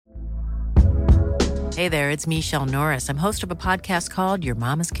Hey there, it's Michelle Norris. I'm host of a podcast called Your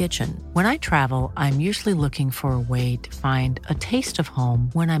Mama's Kitchen. When I travel, I'm usually looking for a way to find a taste of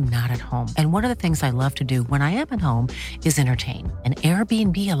home when I'm not at home. And one of the things I love to do when I am at home is entertain. And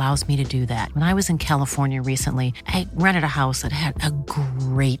Airbnb allows me to do that. When I was in California recently, I rented a house that had a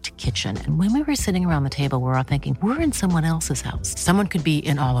great kitchen. And when we were sitting around the table, we were all thinking, we're in someone else's house. Someone could be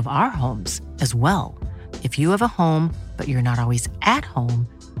in all of our homes as well. If you have a home, but you're not always at home,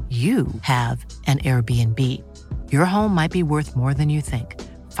 you have an Airbnb. Your home might be worth more than you think.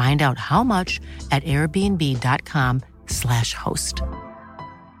 Find out how much at airbnb.com/host.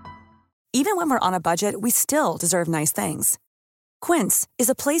 Even when we're on a budget, we still deserve nice things. Quince is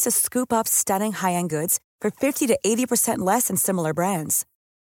a place to scoop up stunning high-end goods for 50 to 80% less than similar brands.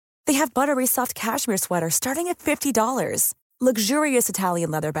 They have buttery soft cashmere sweaters starting at $50, luxurious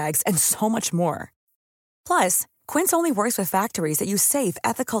Italian leather bags, and so much more. Plus, Quince only works with factories that use safe,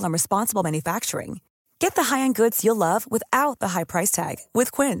 ethical, and responsible manufacturing. Get the high-end goods you'll love without the high price tag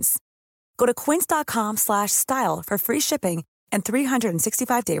with Quince. Go to quince.com/style for free shipping and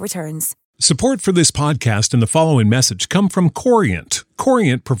 365-day returns. Support for this podcast and the following message come from Corient.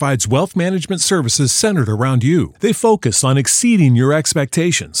 Corient provides wealth management services centered around you. They focus on exceeding your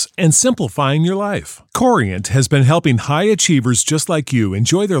expectations and simplifying your life. Corient has been helping high achievers just like you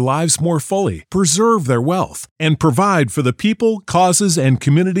enjoy their lives more fully, preserve their wealth, and provide for the people, causes, and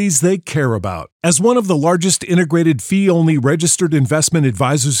communities they care about. As one of the largest integrated fee-only registered investment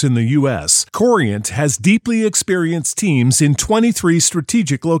advisors in the U.S., Corient has deeply experienced teams in 23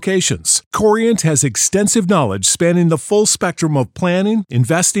 strategic locations. Corient has extensive knowledge spanning the full spectrum of planning,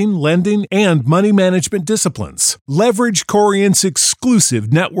 investing, lending, and money management disciplines. Leverage Corient's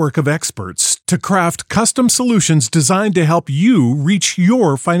exclusive network of experts to craft custom solutions designed to help you reach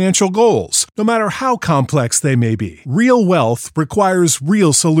your financial goals, no matter how complex they may be. Real wealth requires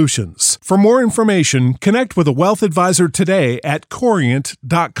real solutions. For more information, connect with a wealth advisor today at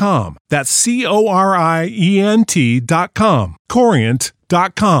Corient.com. That's Corient.com.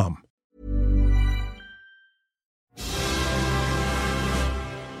 Corient.com.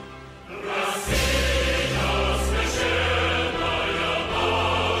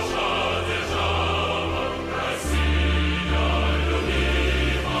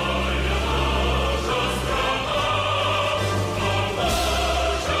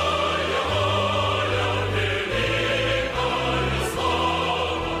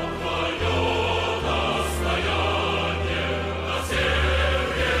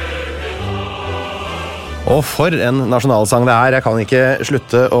 Og for en nasjonalsang det er. Jeg kan ikke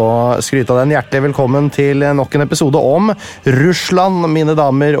slutte å skryte av den. Hjertelig velkommen til nok en episode om Russland, mine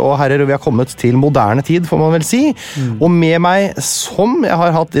damer og herrer. Og vi har kommet til moderne tid, får man vel si. Og med meg, som jeg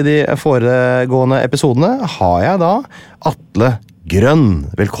har hatt i de foregående episodene, har jeg da Atle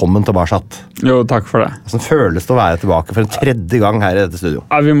Grønn. Velkommen tilbake. Jo, takk for det. Hvordan føles det å være tilbake for en tredje gang her i dette studio?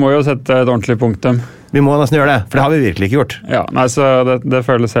 Ja, vi må jo sette et ordentlig punktum. Vi må nesten gjøre det, for det har vi virkelig ikke gjort. Ja, nei, så det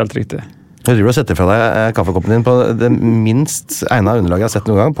føles helt riktig. Jeg tror du setter fra deg kaffekoppen din på det minst egnet underlaget jeg har sett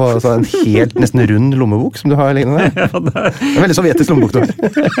noen gang, på en helt nesten rund lommebok som du har liggende der. Ja, det er en veldig sovjetisk lommebok du har.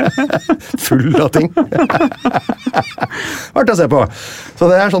 Full av ting. Artig å se på. Så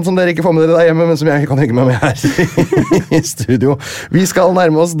det er sånn som dere ikke får med dere der hjemme, men som jeg kan hygge meg med her i studio. Vi skal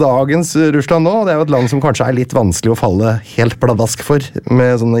nærme oss dagens Russland nå. Det er jo et land som kanskje er litt vanskelig å falle helt pladask for,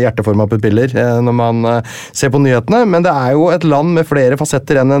 med sånne hjerteformede pupiller når man ser på nyhetene, men det er jo et land med flere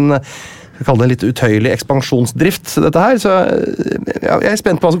fasetter enn en jeg kaller det en litt utøyelig ekspansjonsdrift, dette her, så jeg er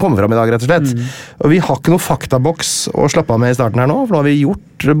spent på hva som kommer frem i dag, rett og slett. Og vi har ikke noe faktaboks å slappe av med i starten her nå, for nå har vi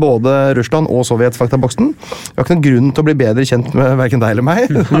gjort både Russland og Sovjet-faktaboksen. Vi har ikke noen grunn til å bli bedre kjent med hverken deg eller meg.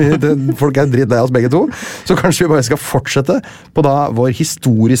 Folk er dritt lei oss begge to. Så kanskje vi bare skal fortsette på da vår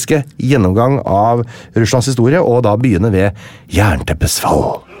historiske gjennomgang av Russlands historie, og da begynne ved jernteppets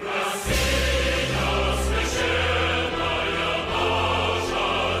fall.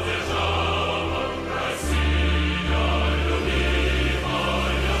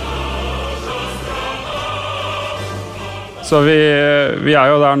 Så vi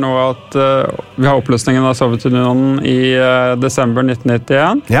er jo der nå at vi har oppløsningen av Sovjetunionen i desember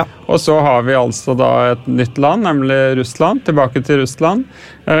 1991. Ja. Og så har vi altså da et nytt land, nemlig Russland, tilbake til Russland.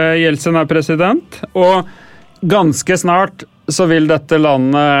 Jeltsin er president, og ganske snart så vil dette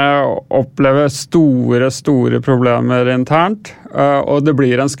landet oppleve store problemer internt, og det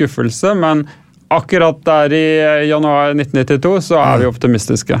blir en skuffelse, men akkurat der i januar 1992 så er vi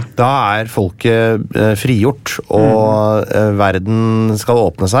optimistiske. Da er folket frigjort, og verden skal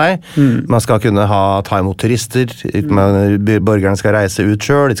åpne seg. Man skal kunne ta imot turister, borgerne skal reise ut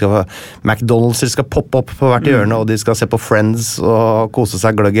selv, McDonald's skal poppe opp på hvert hjørne, og de skal se på Friends og kose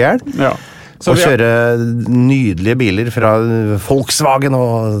seg gløgg i hjel. Ja. Og kjøre nydelige biler fra Volkswagen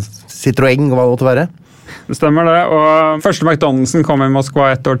og Citroën og hva det måtte være. Det stemmer det, og første McDonald'sen kom i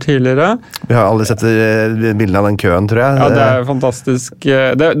Moskva 1 år tidligere. Vi har aldri sett bildene av den køen, tror jeg. Ja, det er fantastisk.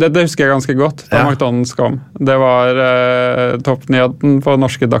 Det husker jeg ganske godt, da McDonald's kom. Det var toppnyheten på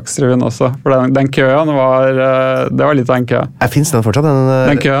norske Dagsrevyen også, for den køen det var litt av en kø. Finnes den fortsatt?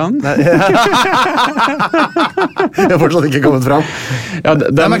 Den køen? Jeg har fortsatt ikke kommet fram. Ja,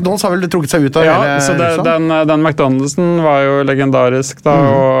 McDonald's har vel trukket seg ut av hele så den McDonald'sen var jo legendarisk da,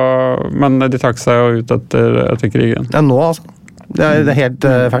 men de trakk seg jo ut etter krigen. Ja, nå altså. Det er helt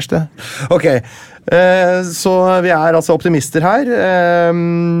ferskt, det. Ok, så vi er altså optimister her.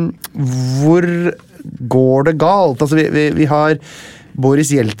 Hvor går det galt? Altså, vi har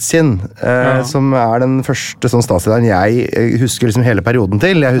Boris Jeltsin, som er den første sånn statslederen jeg husker liksom hele perioden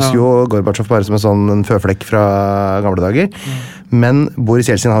til. Jeg husker jo Gorbatsjov bare som en føflekk fra gamle dager. Men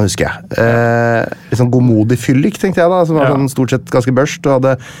Boris Jeltsin, han husker jeg. Litt sånn godmodig fyllik, tenkte jeg da, som var sånn stort sett ganske børst, og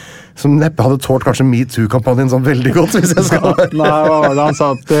som neppe hadde tålt kanskje MeToo-kampanjen sånn veldig godt, hvis jeg skal være. Nei, hva var det han sa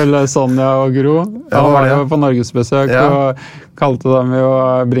til Sonja og Gro? Han var jo på Norgesbesøk og kalte dem jo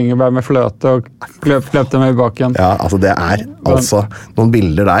bringebær med fløte og kløpte dem i baken. Ja, altså det er altså noen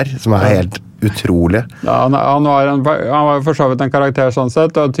bilder der som er helt utrolig. Ja, han var for så vidt en karakter sånn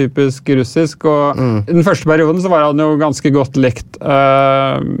sett, og typisk russisk, og i den første perioden så var han jo ganske godt likt,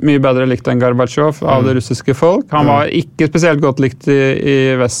 mye bedre likt enn Gorbatsjov av det russiske folk. Han var ikke spesielt godt likt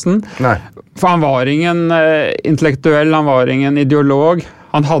i Vesten. Nei. For han var ingen intellektuell, han var ingen ideolog.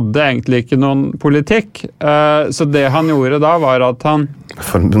 Han hadde egentlig ikke noen politikk, så det han gjorde da var at han...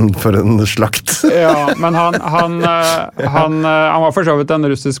 For en slakt. Ja, men han var for så vidt en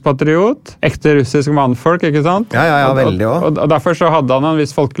russisk patriot, ekte russisk mannfolk, ikke sant? Ja, veldig også. Og derfor så hadde han en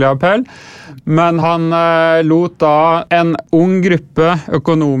viss folkelig appell, men han lot da en ung gruppe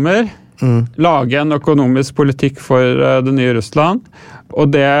økonomer lage en økonomisk politikk for det nye Russland, og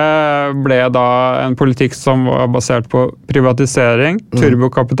det ble da en politikk som var basert på privatisering,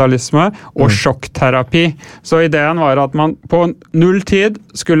 turbokapitalisme og sjokkterapi. Så ideen var at man på 0 tid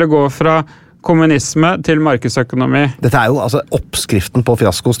skulle gå fra kommunisme til markedsøkonomi. Dette er jo altså oppskriften på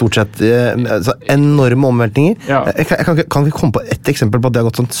fiasko, stort sett. Altså, enorme omveltninger. Ja. Kan vi komme på et eksempel på at det har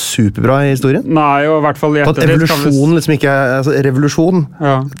gått sånn superbra i historien? Nei, og i hvert fall i ettertid. At evolusjon liksom ikke altså, revolusjon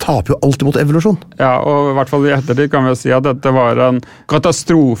taper jo alltid mot evolusjon. Ja, og i hvert fall i ettertid kan vi si at dette var en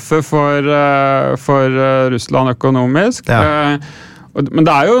katastrofe for Russland økonomisk. Ja. Men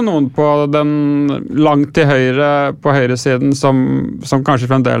det er jo noen på den langt til høyre på høyresiden som kanskje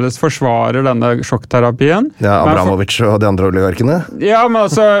fremdeles forsvarer denne sjokkterapien. Ja, Abramovic og de andre oligarkene. Ja, men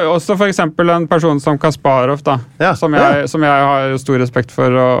også for eksempel en person som Kasparov, da, som jeg har stor respekt for.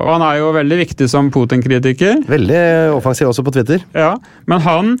 Og han er jo veldig viktig som Putin-kritiker. Veldig offensiv også på Twitter. Ja, men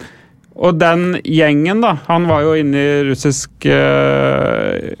han... Og den gjengen da, han var jo inne i russisk,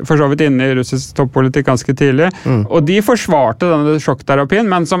 for så vidt inne i russisk toppolitikk ganske tidlig, og de forsvarte denne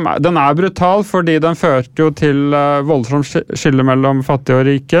sjokkterapien, men den er brutal fordi den førte jo til voldsomt skille mellom fattige og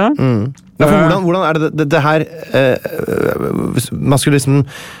rike. Ja, for hvordan er det her man skulle liksom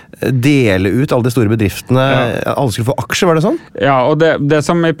dele ut alle de store bedriftene, alle skulle få aksjer, var det sånn? Ja, og det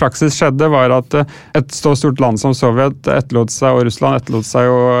som i praksis skjedde var at et så stort land som Sovjet etterlot seg, og Russland etterlot seg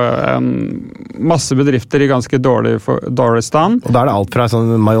jo en masse bedrifter i ganske dårlig stand. Og da er det alt fra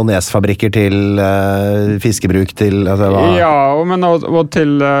sånn majonesfabrikker til fiskebruk til altså, ja, og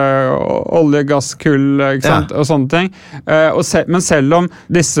til olje, gass, kull, ikke sant, og sånne ting. Men selv om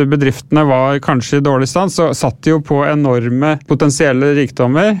disse bedriftene var kanskje i dårlig stand, så satt de jo på enorme potensielle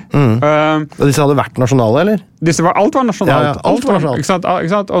rikdommer. Og disse hadde vært nasjonale, eller? Alt var nasjonalt. Ja, alt var nasjonalt.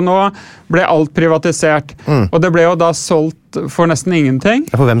 Ikke sant? Og nå ble alt privatisert. Og det ble jo da solgt for nesten ingenting.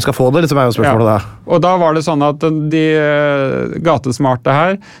 Ja, for hvem skal få det, liksom er jo spørsmålet da. Og da var det sånn at de gatesmarte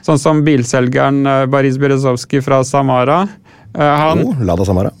her, sånn som bilselgeren Boris Berezovsky fra Samara, Lada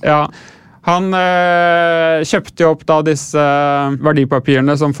Samara. Ja, han kjøpte jo opp da disse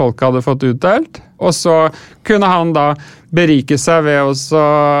verdipapirene som folk hadde fått utdelt, og så kunne han da berike seg ved å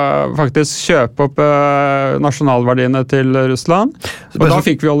faktisk kjøpe opp nasjonalverdiene til Russland, og da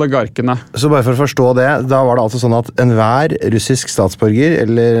fikk vi oligarkene. Så bare for å forstå det, da var det altså sånn at enhver russisk statsborger,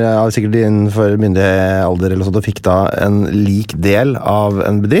 eller sikkert innenfor myndig alder eller sånt, fikk da en lik del av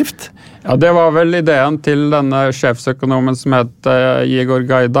en bedrift? Ja, det var vel ideen til denne sjefsøkonomen som het Igor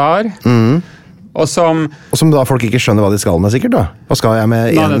Gaidar. Og som da folk ikke skjønner hva de skal med, sikkert da. Hva skal jeg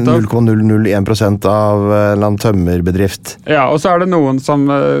med 0,001% av en tømmerbedrift? Ja, og så det noen som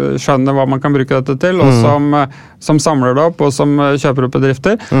skjønner hva man kan bruke dette til, og som samler det opp, og som kjøper opp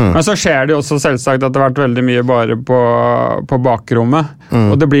bedrifter. Men så skjer det også selvsagt at det har vært veldig mye bare på bakrommet.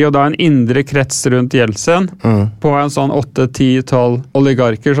 Og det blir jo da en indre krets rundt Jeltsin, på en sånn 8, 10, 12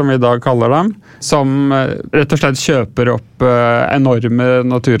 oligarker, som vi i dag kaller dem, som rett og slett kjøper opp enorme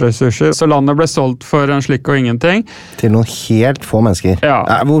naturressurser. Så landet ble solgt for en slikk og ingenting. Til noen helt få mennesker. Ja.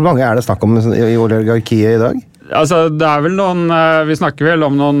 Hvor mange det snakk om i oligarkiet i dag? Altså, det vel noen, vi snakker vel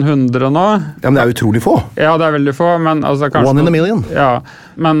om noen 100 nå. Ja, men det utrolig få. Ja, det veldig få, men altså kanskje... One in a million. Ja,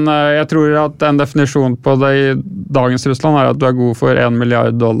 men jeg tror at en definisjon på det i dagens Russland at du god for $1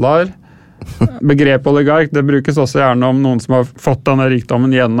 milliard. Begrepet oligark, det brukes også gjerne om noen som har fått denne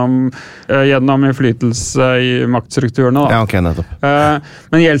rikdommen gjennom innflytelse i maktstrukturene. Da. Ja, ok, nettopp.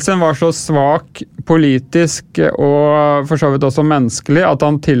 Men Jeltsin var så svak politisk og for så vidt også menneskelig at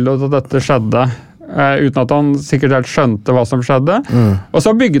han tillot at dette skjedde. Uten at han sikkert helt skjønte hva som skjedde. Og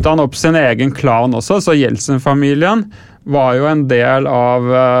så bygget han opp sin egen klan også, så Jeltsin-familien var jo en del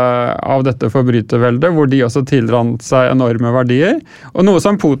av dette forbryterveldet, hvor de også tilrant seg enorme verdier. Og noe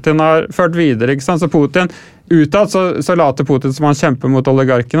som Putin har ført videre, ikke sant? Så Putin, utad så later Putin som han kjemper mot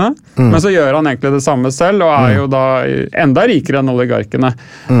oligarkene, men så gjør han egentlig det samme selv, og jo da enda rikere enn oligarkene.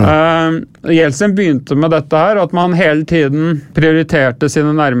 Jeltsin begynte med dette her, at man hele tiden prioriterte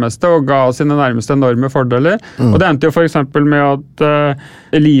sine nærmeste, og ga sine nærmeste enorme fordeler. Og det endte jo for eksempel med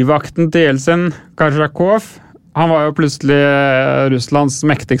at livvakten til Jeltsin, Kazjakov, han var jo plutselig Russlands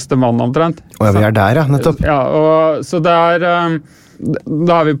mektigste mann omtrent. Og vi der, ja, nettopp. Ja, så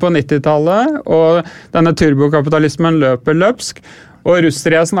da vi på 90-tallet, og denne turbokapitalismen løper løpsk, og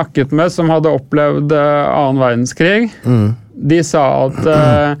russere jeg snakket med som hadde opplevd annen verdenskrig, de sa at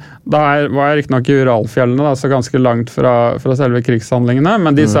da var jeg riktignok i Uralfjellene, da, så ganske langt fra selve krigshandlingene,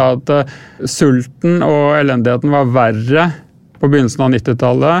 men de sa at sulten og elendigheten var verre på begynnelsen av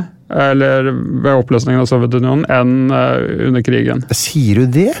 90-tallet, eller ved oppløsningen av Sovjetunionen, enn under krigen. Sier du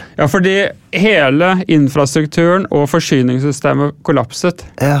det? Ja, fordi hele infrastrukturen og forsyningssystemet kollapset.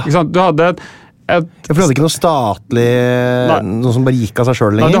 Ja. Ikke sant? Du hadde for du hadde ikke noe statlig, noe som bare gikk av seg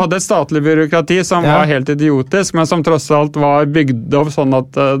selv lenger? Nei, du hadde et statlig byråkrati som var helt idiotisk, men som tross alt var bygd opp sånn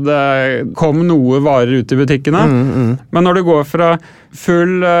at det kom noe varer ut i butikkene. Men når du går fra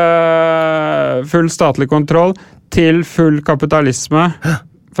full statlig kontroll til full kapitalisme,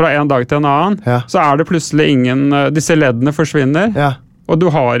 fra en dag til en annen, så det plutselig disse leddene forsvinner, og du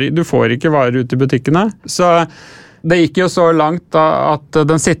får ikke varer ut i butikkene. Så det gikk jo så langt da, at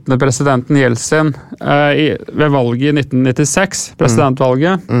den sittende presidenten Jeltsin ved valget i 1996,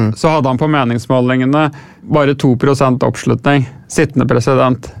 presidentvalget, så hadde han på meningsmålingene bare 2% oppslutning, sittende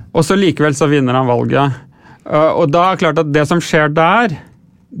president. Og så likevel så vinner han valget. Og da klart at det som skjer der,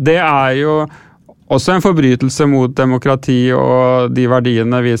 det jo også en forbrytelse mot demokrati og de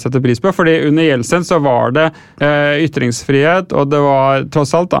verdiene vi setter pris på, fordi under Jeltsin så var det ytringsfrihet, og det var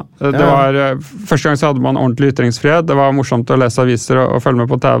tross alt da, det var, første gang så hadde man ordentlig ytringsfrihet, det var morsomt å lese aviser og følge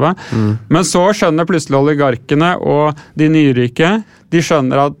med på TV, men så skjønner plutselig oligarkene og de nyrike, de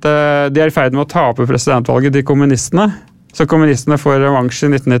skjønner at de i ferd med å tape presidentvalget til kommunistene, så kommunistene får revansj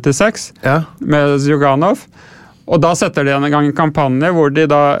i 1996 med Zyuganov. Og da setter de en gang en kampanje hvor de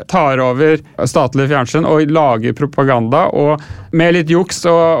da tar over statlig fjernsyn og lager propaganda, og med litt juks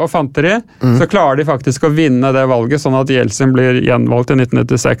og fanteri, så klarer de faktisk å vinne det valget, sånn at Jeltsin blir gjenvalgt i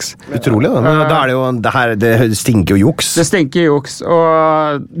 1996. Utrolig, da. Men da det jo, det stinker jo juks. Det stinker juks,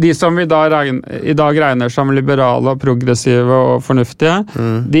 og de som i dag regner som liberale og progressive og fornuftige,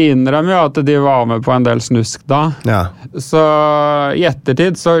 de innrømmer jo at de var med på en del snusk da. Ja. Så i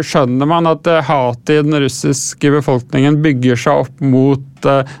ettertid så skjønner man at hatet i den russiske befolkningen bygger seg opp mot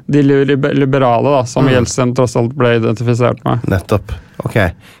de liberale, da, som Jeltsin tross alt ble identifisert med. Nettopp. Ok.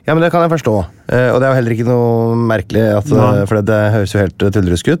 Ja, men det kan jeg forstå. Og det jo heller ikke noe merkelig, for det høres jo helt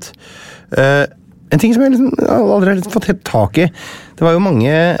tullrusk ut. En ting som jeg aldri har fått helt tak i, det var jo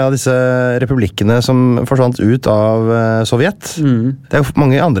mange av disse republikkene som forsvant ut av Sovjet. Det jo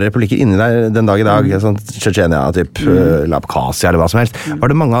mange andre republikker inni der den dag i dag, sånn Tsjetsjenia, Abkhasia eller hva som helst.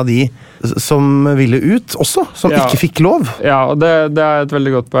 Var det mange av de som ville ut også, som ikke fikk lov? Ja, og det et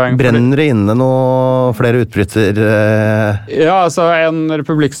veldig godt poeng. Brenner det inne noe flere utbryter? Ja, altså en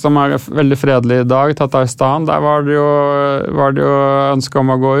republikk som veldig fredelig i dag, Tatarstan, der var det jo ønske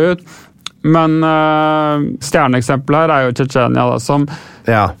om å gå ut. Men stjerneeksempelet her jo Tsjetsjenia, som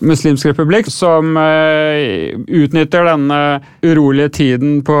muslimsk republikk, som utnytter denne urolige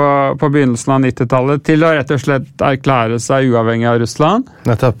tiden på begynnelsen av 90-tallet til å rett og slett erklære seg uavhengig av Russland.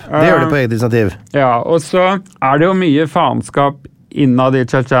 Nettopp. Det gjør de på eget initiativ. Ja, og så det jo mye faenskap innad i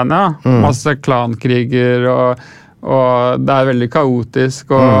Tsjetsjenia. Masse klankriger, og det veldig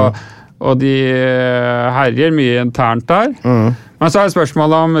kaotisk, og de herjer mye internt der. Men så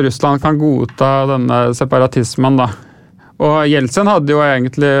spørsmålet om Russland kan godta denne separatismen, da. Og Jeltsin hadde jo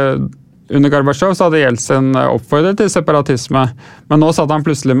egentlig, under Gorbatsjov så hadde Jeltsin oppfordret til separatisme, men nå satt han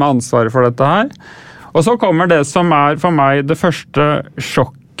plutselig med ansvaret for dette her. Og så kommer det som for meg det første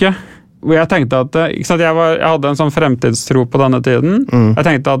sjokket, hvor jeg tenkte at ikke sant, jeg hadde en sånn fremtidstro på denne tiden. Jeg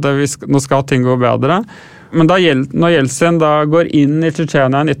tenkte at nå skal ting gå bedre. Men når Jeltsin da går inn i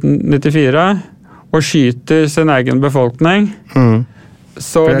Tsjetsjenia i 1994 og skyter sin egen befolkning,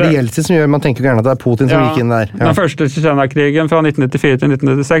 så for det Jeltsin som gjør, man tenker gjerne at det Putin som gikk inn der. Ja. Den første Tsjetsjenia-krigen fra 1994 til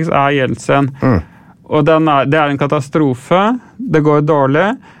 1996 Jeltsin. Og det en katastrofe. Det går dårlig.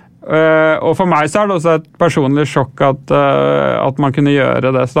 Og for meg så det også et personlig sjokk at man kunne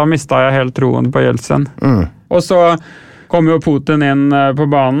gjøre det. Så da mistet jeg helt troen på Jeltsin. Og så kommer jo Putin inn på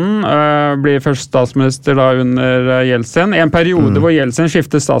banen, blir først statsminister da under Jeltsin. I en periode hvor Jeltsin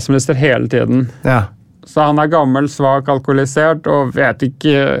skifter statsminister hele tiden. Ja. Så han gammel, svak, alkoholisert og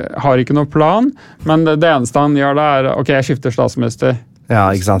har ikke noe plan, men det eneste han gjør da ok, jeg skifter statsminister. Ja,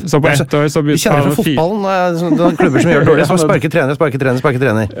 ikke sant. Så på ett år så vi kjenner det fra fotballen, det klubber som gjør det dårlig, som sparker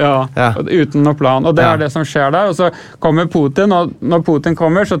trener. Ja, uten noe plan, og det det som skjer der. Og så kommer Putin, og når Putin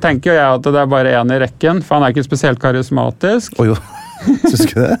kommer, så tenker jeg at det bare en i rekken, for han ikke spesielt karismatisk. Jo. Syns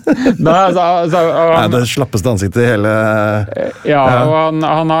du det? Det slappeste ansiktet i hele... Ja, og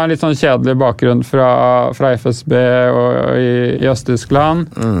han har en litt sånn kjedelig bakgrunn fra FSB og i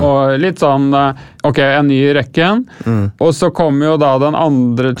Øst-Tyskland, og litt sånn, en ny i rekken. Og så kommer jo da den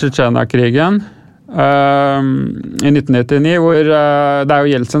andre Tsjetsjenia-krigen, i 1999, hvor det jo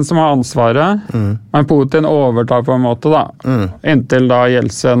Jeltsin som har ansvaret, men Putin overtar på en måte da, inntil da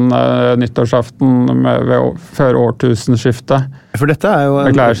Jeltsin nyttårsaften før årtusenskiftet. For dette jo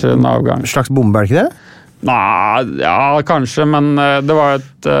en slags bombe, ikke det? Nei, ja, kanskje, men det var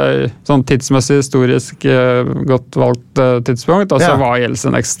et sånn tidsmessig historisk godt valgt tidspunkt, og så var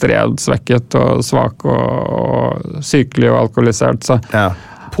Jeltsin ekstremt svekket og svak og sykelig og alkoholisert, så... Ja.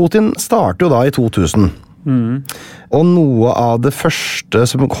 Putin starter jo da i 2000, og noe av det første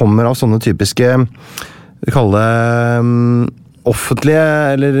som kommer av sånne typiske, vi kaller det offentlige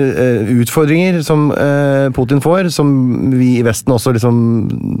eller utfordringer som Putin får, som vi i Vesten også liksom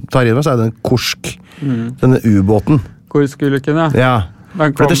tar inn oss, den Kursk, denne ubåten. Kursk-ulykken, ja. Ja.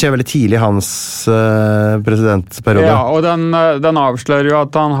 For dette skjer veldig tidlig i hans presidentperiode. Ja, og den avslører jo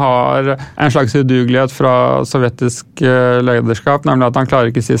at han har en slags udugelighet fra sovjetisk lederskap, nemlig at han klarer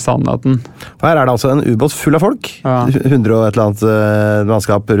ikke å si sannheten. Her det altså en ubåt full av folk, 100 og et eller annet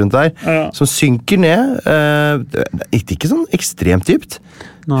mannskap rundt der, som synker ned, ikke sånn ekstremt dypt,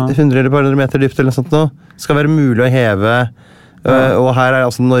 100 eller par hundre meter dypt eller noe sånt nå, skal være mulig å heve. Og her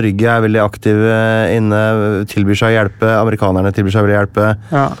altså Norge veldig aktiv inne, tilbyr seg å hjelpe, amerikanerne tilbyr seg å hjelpe,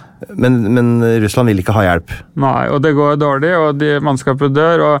 men Russland vil ikke ha hjelp. Nei, og det går dårlig, og mannskapet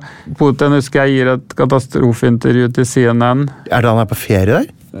dør, og Putin husker jeg gir et katastrofeintervju til CNN. Det han på ferie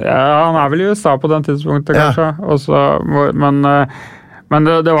der? Ja, han vel i USA på den tidspunktet, kanskje. Også, men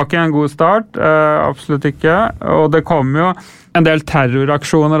det var ikke en god start, absolutt ikke, og det kom jo en del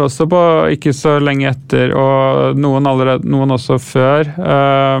terroraksjoner også på ikke så lenge etter, og noen også før,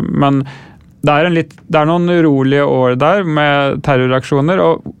 men det noen urolige år der med terroraksjoner,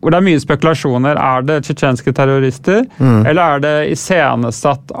 og hvor det mye spekulasjoner. Det tsjetsjenske terrorister, eller det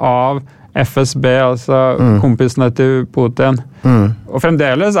iscenesatt av FSB, altså kompisene til Putin? Og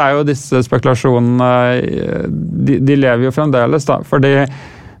fremdeles jo disse spekulasjonene, de lever jo fremdeles da, fordi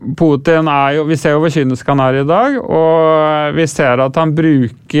Putin vi ser jo hvor kynisk han i dag, og vi ser at han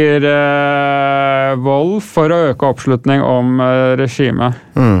bruker vold for å øke oppslutning om regimet.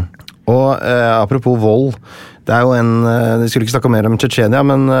 Og apropos vold, det jo vi skulle ikke snakke mer om Tsjetsjenia,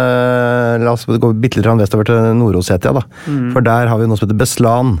 men la oss gå bitte litt vestover til Nord-Ossetia da. For der har vi noe som heter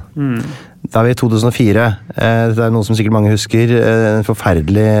Beslan. Da vi i 2004, det noe som sikkert mange husker, en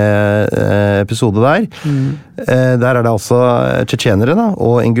forferdelig episode der. Der det altså tsjetsjenere da,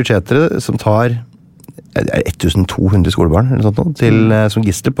 og ingusjetere som tar 1200 skolebarn eller sånt, som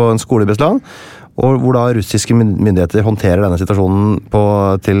gisler på en skole i Beslan, og hvor da russiske myndigheter håndterer denne situasjonen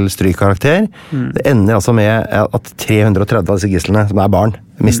til strykkarakter. Det ender altså med at 330 av disse gislene, som barn,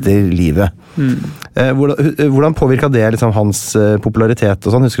 mister livet. Hvordan påvirket det liksom hans popularitet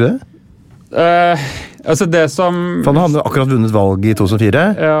og sånn, husker du det? Altså det som... For han hadde akkurat vunnet valg i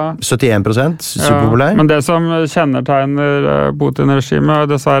 2004. Ja. 71%, superpopulær. Men det som kjennetegner Putin-regimet,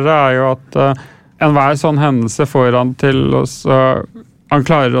 dessverre, er jo at enhver sånn hendelse får han til han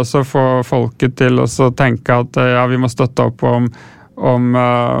klarer også å få folket til å tenke at vi må støtte opp om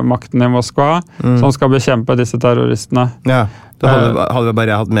makten i Moskva, som skal bekjempe disse terroristene. Ja. Hadde vi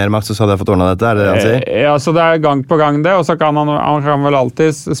bare hatt mer makt, så hadde jeg fått ordnet dette, er det han sier? Ja, så det er gang på gang det, og så kan han kan vel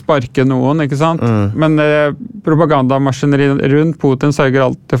alltid sparke noen, ikke sant? Men propagandamaskineriet rundt Putin sørger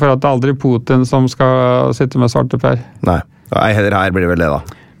alltid for at det aldri er Putin som skal sitte med svarteper. Nei, heller her blir det vel det da.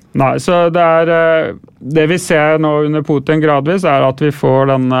 Nei, så det vi ser nå under Putin gradvis, er at vi får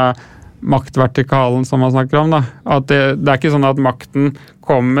denne maktvertikalen som man snakker om. Da. At det er ikke sånn at makten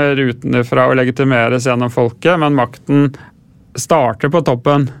kommer utenfra og legitimeres gjennom folket, men makten starter på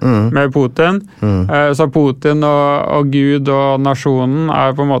toppen med Putin. Så Putin og Gud og nasjonen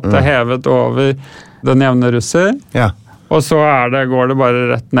er på en måte hevet over den jevne russer. Ja. Og så går det bare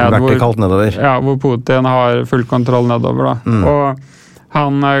rett ned vertikalt nedover. Ja, hvor Putin har full kontroll nedover. Da. Og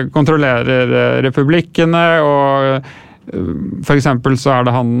han kontrollerer republikkene, og for eksempel så er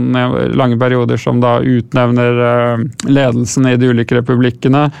det han lange perioder som da utnevner ledelsen i de ulike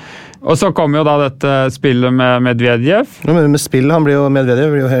republikkene. Og så kom jo da dette spillet med Medvedev. Ja, men med spill,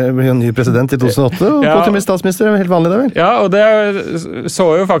 Medvedev blir jo ny president i 2008, og Putin blir statsminister, det er helt vanlig det vel? Ja, og det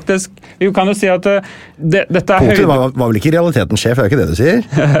så jo faktisk, vi kan jo si at dette er Putin var vel ikke i realiteten sjef, er ikke det du sier?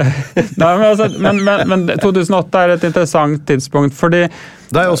 Nei, men 2008 er et interessant tidspunkt, fordi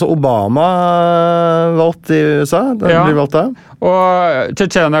da er også Obama valgt i USA, blir valgt da. Og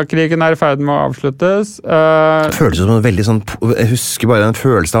Tsjetsjenia-krigen er i ferd med å avsluttes. Det føles som en veldig sånn, jeg husker bare den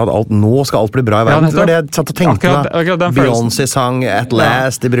følelsen av at nå skal alt bli bra i verden. Det var det jeg satt og tenkte da. Beyoncé sang At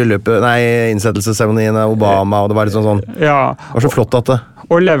Last i innsettelsesseremonien av Obama, og det var litt sånn, det var så flott at det.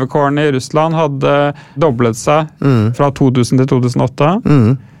 Og levekårene i Russland hadde doblet seg fra 2000 til 2008.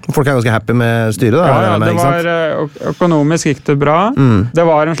 Folk er ganske happy med styret da. Ja, det var økonomisk gikk det bra. Det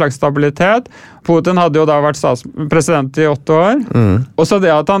var en slags stabilitet. Putin hadde jo da vært president i 8 år. Og så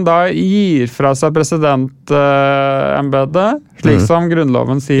det at han da gir fra seg presidentembedet, slik som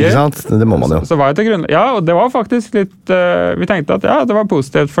grunnloven sier. Ikke sant? Det må man jo. Så var det ja, og det var faktisk litt, vi tenkte at det var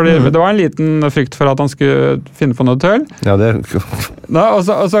positivt, fordi det var en liten frykt for at han skulle finne på noe tøll. Ja, det... og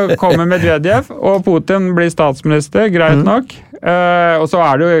så kommer Medvedev, og Putin blir statsminister, greit nok. Og så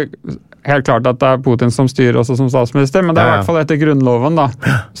er det jo helt klart at det er Putin som styrer også som statsminister, men det er i hvert fall etter grunnloven da.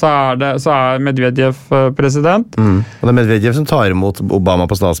 Så er Medvedev president. Og det er Medvedev som tar imot Obama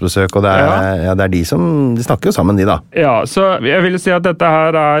på statsbesøk, og det er de snakker jo sammen, de da. Ja, så jeg vil si at dette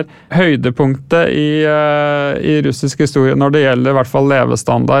her er høydepunktet i russisk historie når det gjelder i hvert fall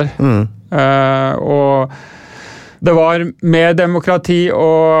levestandard. Og det var mer demokrati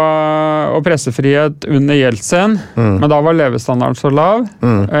og pressefrihet under Jeltsin, men da var levestandarden så lav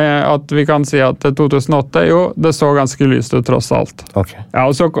at vi kan si at 2008, det så ganske lyst ut tross alt. Okay. Ja,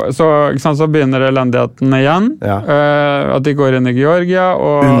 og så begynner elendigheten igjen, at de går inn i Georgia.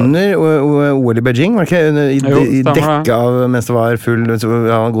 Under OL i Beijing, var det ikke? I dekket av, mens det var full,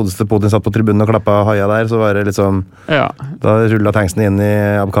 godeste Putin satt på tribunen og klappet haia der, så var det liksom, da rullet tanksene inn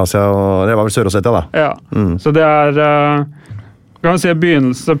i Abkhazia, og det var vel Sør-Ossetia da. Ja, så det er kan si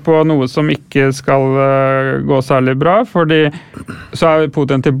begynnelse på noe som ikke skal gå særlig bra, fordi så er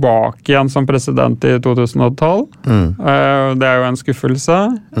Putin tilbake igjen som president i 2012. Det er jo en skuffelse.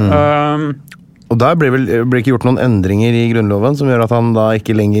 Og da blir ikke gjort noen endringer i grunnloven som gjør at han da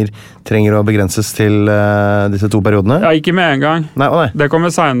ikke lenger trenger å begrenses til disse 2 periodene? Ja, ikke med en gang. Nei. Det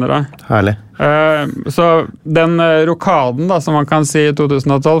kommer senere. Herlig. Så den rokaden da, som man kan si i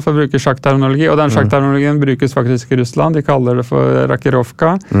 2012 for å bruke sjakkterminologi, og den sjakkterminologien brukes faktisk i Russland, de kaller det for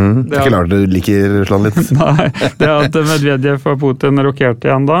rakirovka. Det er ikke klart du liker Russland litt. Nei, det at Medvedev og Putin rokerte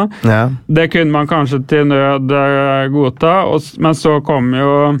igjen da. Ja. Det kunne man kanskje til nød godta, men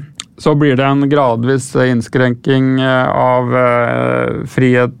så blir det en gradvis innskrenking av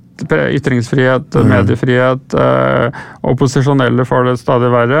frihet, ytringsfrihet, mediefrihet, opposisjonelle får det stadig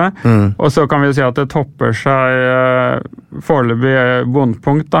verre. Og så kan vi si at det topper seg foreløpig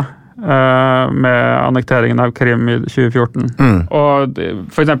bunnpunkt da, med annekteringen av Krim i 2014. Og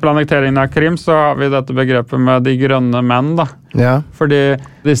for eksempel annekteringen av Krim, så har vi dette begrepet med de grønne menn da. Ja. Fordi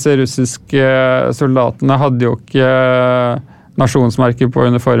disse russiske soldatene hadde jo ikke nasjonsmerker på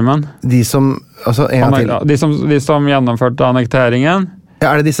uniformen. De som, altså en gang til. De som gjennomførte annekteringen,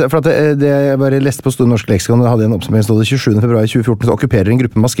 Ja, det disse, for at det jeg bare leste på Store Norske Leksikon, hadde en oppsummering, stod det 27. februar 2014, så okkuperer en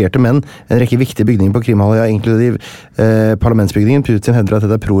gruppe maskerte menn en rekke viktige bygninger på Krimhalvøya, inklusiv parlamentsbygningen. Putin hevder at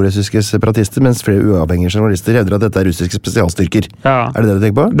dette er pro-russiske separatister, mens flere uavhengige journalister hevder at dette er russiske spesialstyrker. Ja. Er det du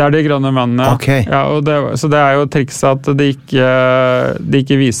tenker på? Det er de grønne mennene. Okay. Ja, så det er jo trikset at de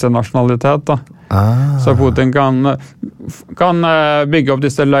ikke viser nasjonalitet, da. Så Putin kan bygge opp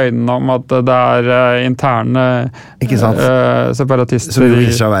disse løgnene om at det er interne separatister. Så det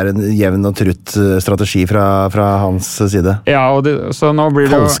viser seg å være en jevn og trutt strategi fra hans side. Ja, så nå blir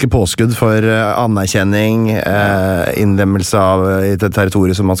det falske påskudd for anerkjenning, innlemmelse av et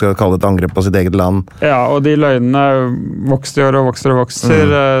territorium som man skal kalle et angrep på sitt eget land. Ja, og de løgnene vokser og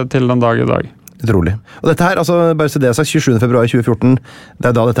vokser til den dag i dag. Utrolig. Og dette her, altså, bare så det er sagt, 27. februar 2014,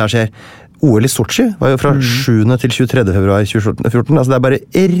 det er da dette her skjer. OL i Sochi var jo fra 7. til 23. februar 2014, altså det er bare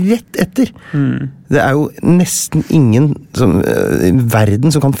rett etter. Det er jo nesten ingen i verden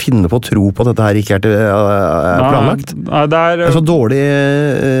som kan finne på å tro på at dette her ikke er planlagt. Nei, det er så dårlig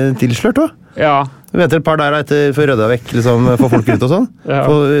tilslørt også. Ja. Du vet et par der etter for rødda vekk, liksom, få folk ut og sånn.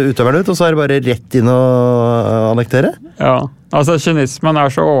 Få utøverne ut, og så er det bare rett inn og annektere. Ja, altså kynismen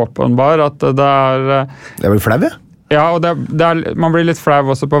er så åpenbar at det er... Det er vel flau, ja? Ja, og man blir litt flau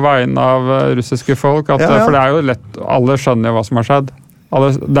også på veien av russiske folk, for det er jo lett, alle skjønner jo hva som har skjedd.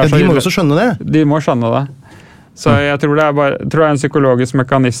 De må også skjønne det. De må skjønne det. Så jeg tror det er en psykologisk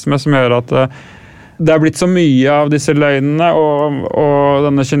mekanisme som gjør at det er blitt så mye av disse løgnene og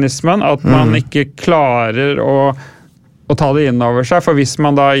denne kynismen at man ikke klarer å ta det inn over seg, for hvis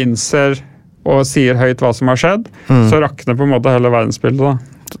man da innser og sier høyt hva som har skjedd, så rakner på en måte hele verdensbildet da.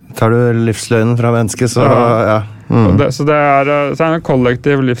 Tar du livsløgnen fra mennesket, så ja. Så det er en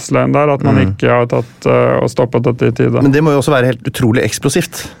kollektiv livsløgn der, at man ikke har tatt og stoppet dette i tide. Men det må jo også være helt utrolig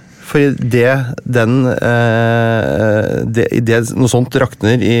eksplosivt. For noe sånt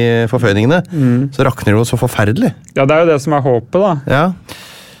rakner i forføyningene, så rakner det jo så forferdelig. Ja, det er jo det som er håpet, da. Ja.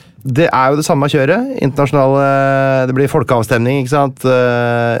 Det er jo det samme kjøret. Internasjonale, det blir folkeavstemning, ikke sant?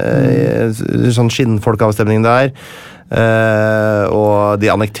 Sånn skinnfolkeavstemning der. Og de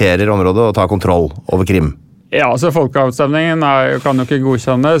annekterer området og tar kontroll over Krim. Ja, så folkeavstemningen kan jo ikke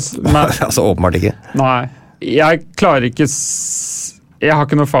godkjennes. Men, altså åpenbart ikke. Nei, jeg klarer ikke... Jeg har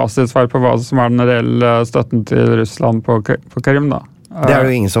ikke noe fasitsvar på hva som er den reelle støtten til Russland på Krim, da. Det er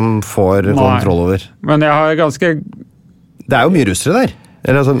jo ingen som får kontroll over. Men jeg har ganske... Det er jo mye russere der.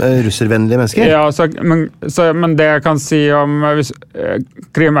 Eller altså russervennlige mennesker. Ja, men det jeg kan si om...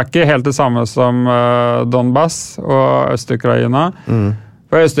 Krim er ikke helt det samme som Donbass og Øst-Ukraina.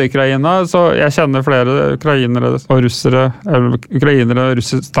 For Øst-Ukraina, så jeg kjenner flere ukrainere og russere, eller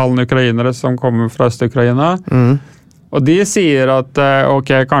russisktalende ukrainere som kommer fra Øst-Ukraina. Og de sier at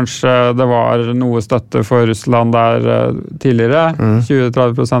ok, kanskje det var noe støtte for Russland der tidligere,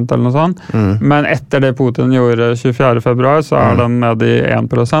 20-30% eller noe sånt, men etter det Putin gjorde 24. februar, så er den nede i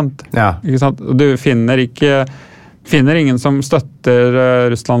 1%. Ja. Ikke sant? Du finner ingen som støtter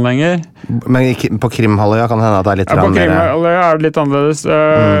Russland lenger. Men på Krimhalvøya kan det hende at det er litt på Krimhalvøya er det litt annerledes.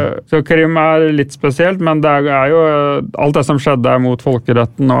 Så Krim er litt spesielt, men det er jo alt det som skjedde mot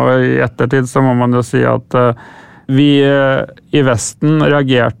folkeretten, og i ettertid så må man jo si at vi i Vesten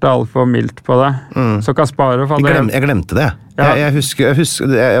reagerte alt for mildt på det. Så Kasparov hadde... Jeg glemte det. Ja. Jeg husker,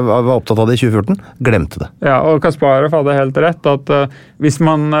 jeg var opptatt av det i 2014. Glemte det. Ja, og Kasparov hadde helt rett at hvis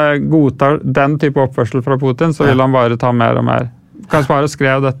man godtar den type oppførsel fra Putin, så vil han bare ta mer og mer. Kasparov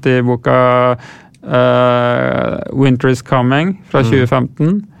skrev dette i boka Winter is Coming fra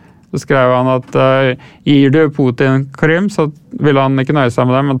 2015. Så skrev han at gir du Putin Krim, så vil han ikke nøye seg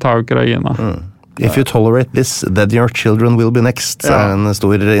med det, men ta Ukraina. If you tolerate this, then your children will be next. Det er en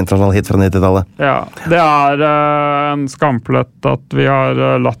stor internasjonal hit fra 90-tallet. Ja, det er en skamplett at vi har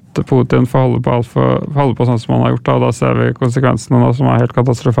latt Putin få holde på sånn som han har gjort, og da ser vi konsekvensene nå som er helt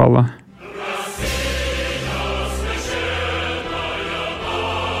katastrofale.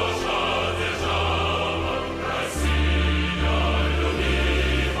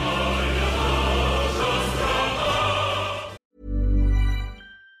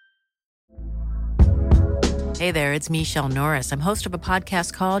 Hey there, it's Michelle Norris. I'm host of a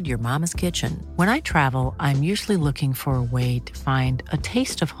podcast called Your Mama's Kitchen. When I travel, I'm usually looking for a way to find a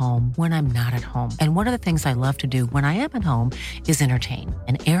taste of home when I'm not at home. And one of the things I love to do when I am at home is entertain.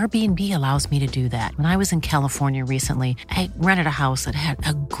 And Airbnb allows me to do that. When I was in California recently, I rented a house that had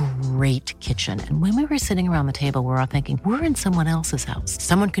a great kitchen. And when we were sitting around the table, we're all thinking, we're in someone else's house.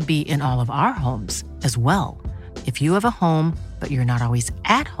 Someone could be in all of our homes as well. If you have a home, but you're not always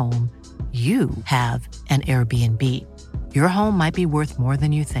at home, you have an Airbnb. Your home might be worth more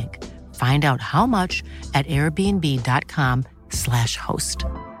than you think. Find out how much at airbnb.com quince.com/host.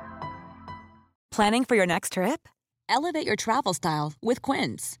 Planning for your next trip? Elevate your travel style with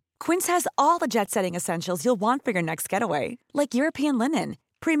Quince. Quince has all the jet-setting essentials you'll want for your next getaway, like European linen,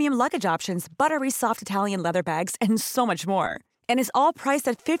 premium luggage options, buttery soft Italian leather bags, and so much more. And is all priced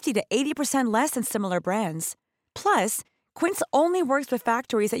at 50 to 80% less than similar brands. Plus, Quince only works with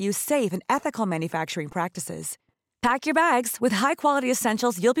factories that use safe and ethical manufacturing practices. Pack your bags with high-quality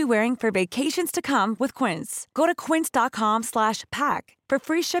essentials you'll be wearing for vacations to come with Quince. Go to quince.com/pack for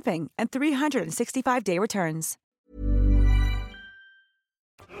free shipping and 365-day returns.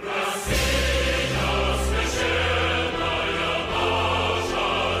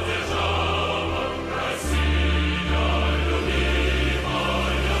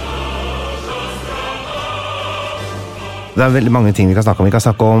 Det veldig mange ting vi kan snakke om. Vi kan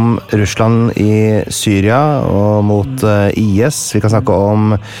snakke om Russland i Syria og mot IS. Vi kan snakke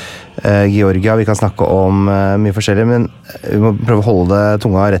om Georgia, vi kan snakke om mye forskjellig, men vi må prøve å holde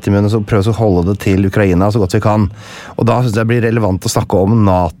tunga rett i munnen, og så prøve å holde det til Ukraina så godt vi kan. Og da synes jeg det blir relevant å snakke om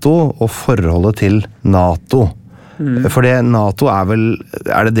NATO og forholdet til NATO. For det NATO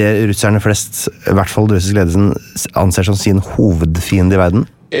er det russerne flest, i hvert fall den russiske ledelsen, anser som sin hovedfiende i verden?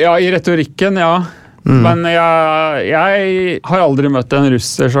 Ja, i retorikken, ja. Men jeg har aldri møtt en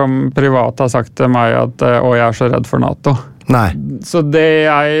russer som privat har sagt til meg at jeg er så redd for NATO. Nei. Så det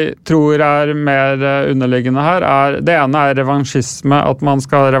jeg tror er mer underliggende her, det ene er revansjisme, at man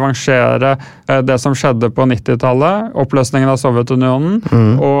skal revansjere det som skjedde på 90-tallet, oppløsningen av Sovjetunionen,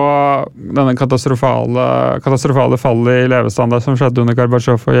 og denne katastrofale fallet i levestandard som skjedde under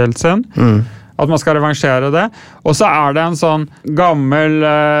Gorbatsjov og Jeltsin. At man skal revansjere det. Og så er det en sånn gammel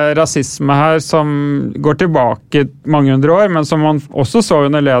rasisme her som går tilbake mange hundre år, men som man også så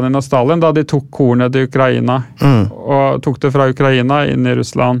under Lenin og Stalin, da de tok kornet til Ukraina, og tok det fra Ukraina inn i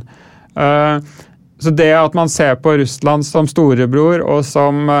Russland. Så det at man ser på Russland som storebror, og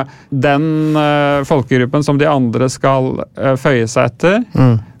som den folkegruppen som de andre skal føye seg etter,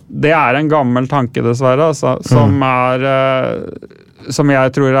 det er en gammel tanke dessverre, altså, som jeg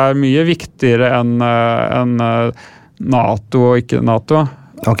tror er mye viktigere enn NATO og ikke NATO.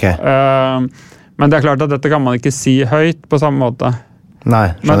 Okay. Men det er klart at dette kan man ikke si høyt på samme måte. Nei,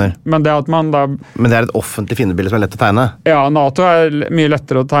 skjønner. Men det at man da... Men det er et offentlig fiendebilde som er lett å tegne? Ja, NATO er mye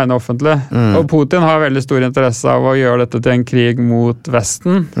lettere å tegne offentlig. Og Putin har veldig stor interesse av å gjøre dette til en krig mot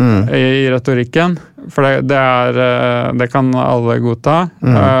Vesten i retorikken. For det kan alle godta.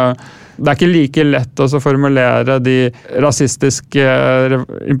 Det er ikke like lett å formulere de rasistiske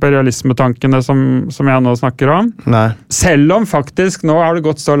imperialismetankene som jeg nå snakker om. Nei. Selv om faktisk nå har det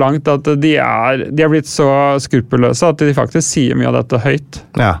gått så langt at de er blitt så skrupelløse at de faktisk sier mye av dette høyt.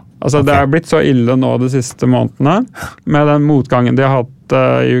 Ja. Altså, det er blitt så ille nå de siste månedene, med den motgangen de har hatt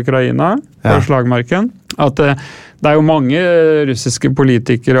i Ukraina, på slagmarken, at det er jo mange russiske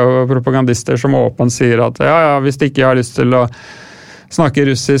politikere og propagandister som åpent sier at hvis de ikke har lyst til å snakke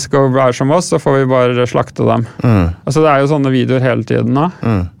russisk og være som oss, så får vi bare slakte dem. Altså, det er jo sånne videoer hele tiden nå.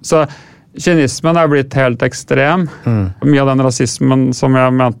 Så kynismen er blitt helt ekstrem. Mye av den rasismen som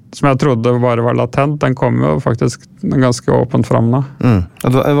jeg trodde bare var latent, den kom jo faktisk ganske åpent frem nå.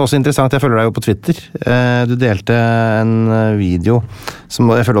 Det var også interessant, jeg følger deg jo på Twitter. Du delte en video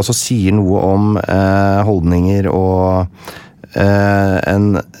som jeg føler også sier noe om holdninger og en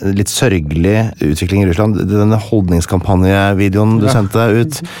litt sørgelig utvikling i Russland. Denne holdningskampanjevideoen du sendte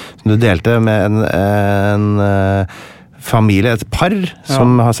ut, som du delte med en familie, et par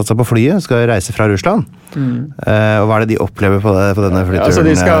som har satt seg på flyet, skal reise fra Russland. Og hva er det de opplever på denne flyturen?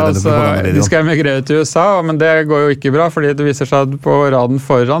 De skal emigrere til USA, men det går jo ikke bra, fordi det viser seg at på raden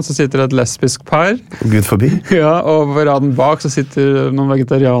foran så sitter et lesbisk par. Gud forbi. Ja, og på raden bak så sitter noen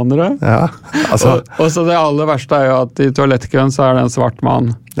vegetarianere. Ja, altså. Og så det aller verste er jo at i toalettkøen så er det en svart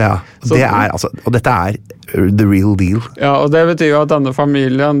mann. Ja, og dette er the real deal. Ja, og det betyr jo at denne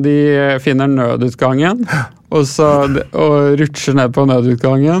familien, de finner nødutgangen, og rutsjer ned på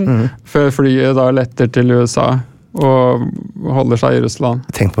nødutgangen, før flyet da letter til USA og holder seg i Russland.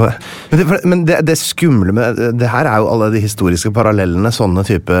 Tenk på det. Men det skumle med det her er jo alle de historiske parallellene,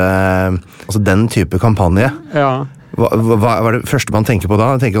 den type kampanje. Ja. Hva er det første man tenker på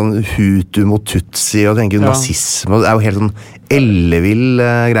da? Tenker man Hutu mot Tutsi og tenker nazisme. Det er jo helt sånn ellevill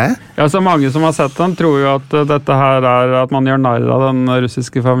greie. Ja, så mange som har sett den tror jo at dette her er at man gjør narr av den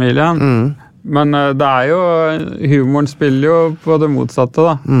russiske familien. Men det er jo, humoren spiller jo på det motsatte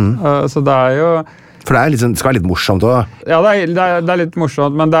da. Så det er jo... For det skal være litt morsomt også. Ja, det er litt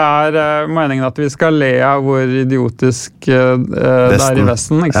morsomt, men det er meningen at vi skal le av hvor idiotisk det er i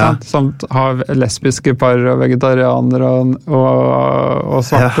Vesten, ikke sant? Som har lesbiske par og vegetarianere og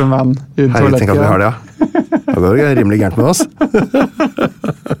svarte menn i toalettet. Tenk at vi har det, ja. Da går det rimelig gærent med oss.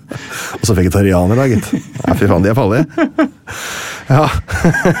 Og så vegetarianer da, gitt. Nei, fy faen, de farlige. Ja.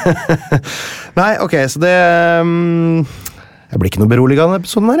 Nei, ok, så det... Jeg blir ikke noe beroligende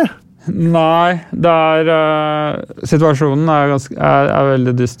episoden her, jeg. Nei, situasjonen er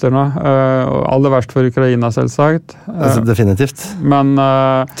veldig dyster nå. Aller verst for Ukraina, selvsagt. Definitivt. Men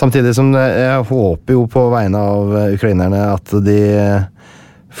samtidig som jeg håper jo på vegne av ukrainerne at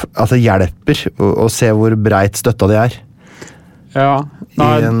det hjelper å se hvor breit støtta de er. Ja.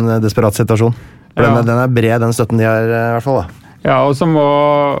 I en desperat situasjon. For den er bred, den støtten de har i hvert fall da. Ja, og så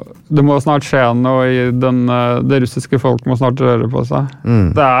det må snart skje noe i det russiske folk må snart røre på seg.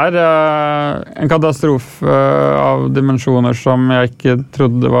 Det er en katastrofe av dimensjoner som jeg ikke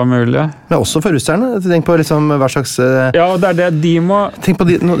trodde var mulig. Men også for russerne. Tenk på liksom hva slags... Ja, og det er det de må... Tenk på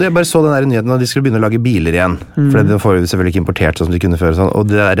jeg bare så den der nyheten når de skulle begynne å lage biler igjen. For det får jo selvfølgelig ikke importert sånn som de kunne før. Sånn. Og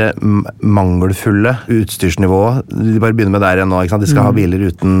det der mangelfulle utstyrsnivået, de bare begynner med der igjen nå. Ikke sant? De skal ha biler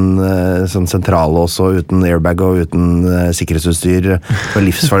uten sånn sentrale også, uten airbag og uten sikkerhetsutstyr og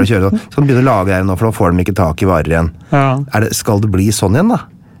livsfarlig å kjøre. Skal de begynne å lage her nå, for da får de ikke tak i varer igjen. Ja. Skal det bli sånn igjen da?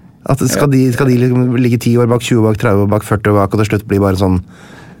 Skal de ligge 10 år bak, 20 år bak, 30 år bak, 40 år bak, og til slutt bli bare sånn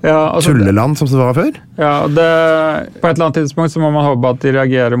tulleland som det var før? Ja, på et eller annet tidspunkt så må man håpe at de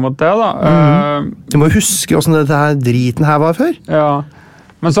reagerer mot det da. Du må jo huske hvordan dette her driten her var før. Ja,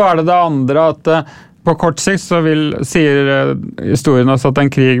 men så er det andre at på kort sikt så sier historien også at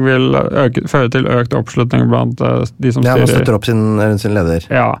en krig vil føre til økt oppslutning blant de som styrer. Ja, man støtter opp sin leder.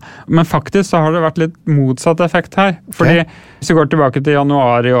 Ja, men faktisk så har det vært litt motsatt effekt her. Fordi hvis vi går tilbake til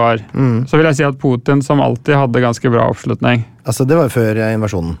januar i år, så vil jeg si at Putin som alltid hadde ganske bra oppslutning. Altså, det var jo før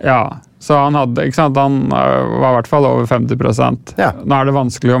invasjonen. Ja, så han hadde, ikke sant, han var i hvert fall over 50%. Ja. Nå er det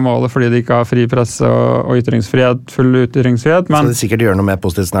vanskelig å måle fordi de ikke har fri presse og ytringsfrihet, full ytringsfrihet. Men, så det sikkert gjør noe mer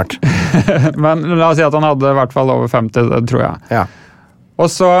positivt snart. Men la oss si at han hadde i hvert fall over 50, det tror jeg. Ja. Og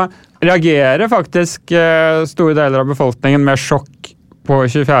så reagerer faktisk store deler av befolkningen med sjokk på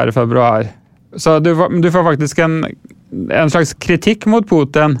 24. februar. Så du får faktisk en slags kritikk mot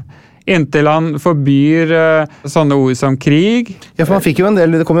Putin, inntil han forbyr sånne ord som krig. Ja, for det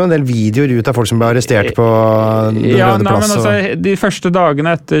kom jo en del videoer ut av folk som ble arrestert på Den Røde Plass. Men altså, de første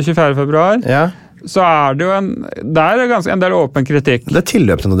dagene etter 24. februar, så er det jo en del åpen kritikk. Det er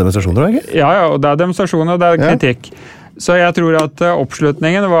tilløp til noen demonstrasjoner, ikke? Ja, og det er demonstrasjoner, og det er kritikk. Så jeg tror at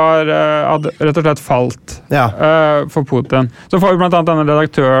oppslutningen hadde rett og slett falt for Putin. Så får vi blant annet denne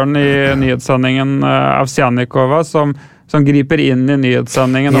redaktøren i nyhetssendingen, Avsjanikova, som griper inn i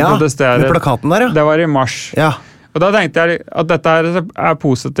nyhetssendingen og protesterer. Med plakaten der, Det var i mars. Ja. Og da tenkte jeg at dette er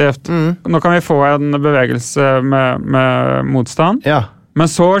positivt. Nå kan vi få en bevegelse med motstand. Ja. Men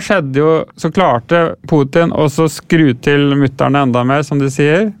så klarte Putin også skru til mutterne enda mer, som de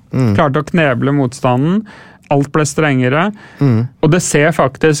sier. Klarte å kneble motstanden. Alt ble strengere. Og det ser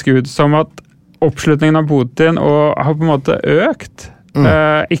faktisk ut som at oppslutningen av Putin har på en måte økt.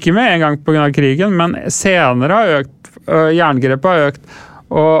 Ikke med en gang på grunn av krigen, men senere har økt. Jerngrepet har økt,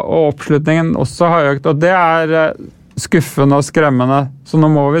 og oppslutningen også har økt, og det er skuffende og skremmende. Så nå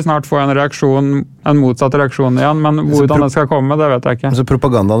må vi snart få en motsatt reaksjon igjen, men hvordan den skal komme, det vet jeg ikke. Så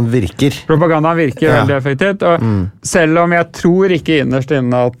propagandaen virker? Propagandaen virker veldig effektivt, og selv om jeg tror ikke innerst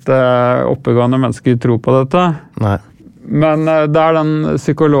inne at oppegående mennesker tror på dette, men det er den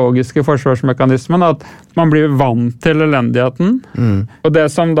psykologiske forsvarsmekanismen at man blir vant til elendigheten. Og det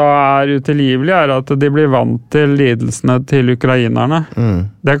som da er utilgivelig er at de blir vant til lidelsene til ukrainerne.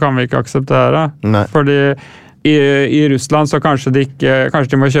 Det kan vi ikke akseptere. Fordi i Russland så kanskje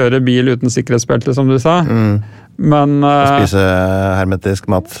de må kjøre bil uten sikkerhetsbelte, som du sa. Men spise hermetisk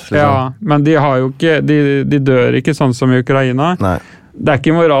mat. Liksom. Ja, men de dør ikke sånn som i Ukraina. Nei. Det er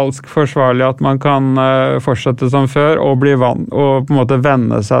ikke moralsk forsvarlig at man kan fortsette som før og på en måte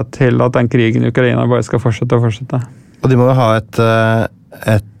venne seg til at den krigen i Ukraina bare skal fortsette og fortsette. Og de må jo ha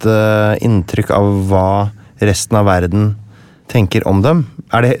et inntrykk av hva resten av verden tenker om dem.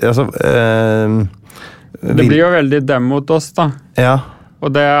 Er det, altså... det blir jo veldig dem mot oss, da. Ja.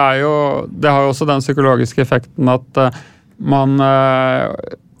 Og det har jo også den psykologiske effekten at man...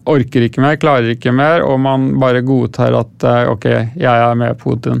 orker ikke mer, klarer ikke mer, og man bare godtar at ok, jeg er med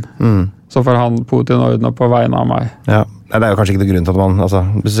Putin. Så får Putin ordne på vegne av meg. Ja, det er jo kanskje ikke noe grunn til at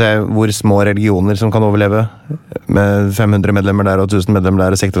man du ser hvor små religioner som kan overleve med 500 medlemmer der og 1000 medlemmer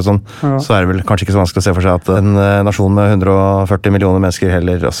der og sektor og sånn, så er det vel kanskje ikke så vanskelig å se for seg at en nasjon med 140 millioner mennesker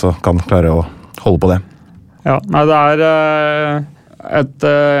heller også kan klare å holde på det. Ja, nei, det er et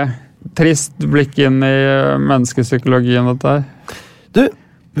trist blikk inn i menneskepsykologien dette her. Du,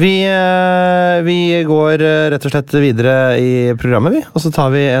 Vi går rett og slett videre i programmet, vi. Og så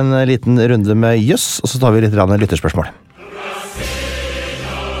tar vi en liten runde med jøss, og så tar vi litt lytterspørsmål.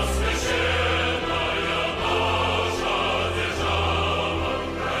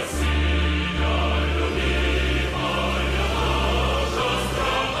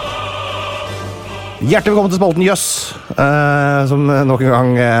 Hjertelig velkommen til spalten Jøss, som nok en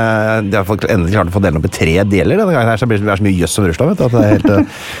gang de har endelig klart å få delen opp i 3 deler. Denne gangen her så blir det så mye jøss om Russland, vet du, at det er helt...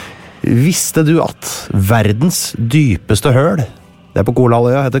 Visste du at verdens dypeste høl, det på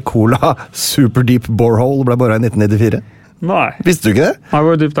Kolahalvøya, heter Kola Super Deep Borehole, ble boret i 1994? Nei. Visste du ikke det? Nei,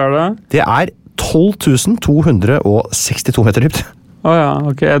 hvor dypt er det? Det er 12.262 meter dypt. Ja,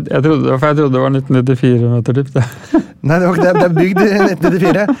 ok. Jeg trodde det var 1994 meter dypt. Nei, det var ikke det. Det er bygd i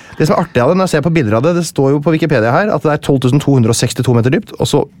 1994. Det som er artig av det, når jeg ser på bilder av det, det står jo på Wikipedia her, at det er 12.262 meter dypt, og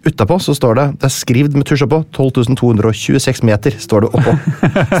så utenpå så står det skrivd med tusj oppå, 12.226 meter står det oppå.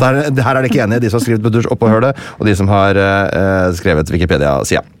 Så her er det ikke enige, de som har skrivt med tusj oppå hølet, og de som har skrevet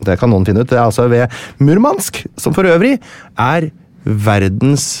Wikipedia-sida. Det kan noen finne ut. Det er altså ved Murmansk, som for øvrig er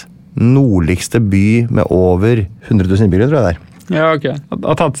verdens nordligste by med over 100 000 innbyggere, tror jeg det er. Ja, ok. Det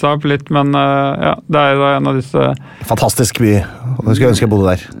har tatt seg opp litt, men ja, det er en av disse... Fantastisk by. Jeg skulle ønske jeg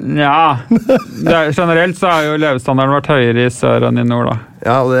bodde der. Ja, generelt så har jo levestandarden vært høyere i sør enn i nord, da.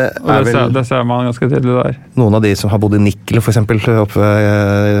 Ja, og det ser man ganske tydelig der. Noen av de som har bodd i Nikkel, for eksempel, oppe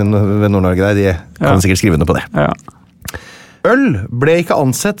ved Nord-Norge der, de kan sikkert skrive under på det. Ja. Øl ble ikke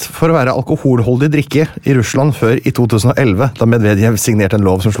ansett for å være alkoholholdig drikke i Russland før i 2011, da Medvedev signerte en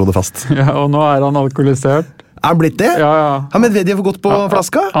lov som slo det fast. Ja, og nå er han alkoholisert. Er han blitt det? Ja. Har Medvedev gått på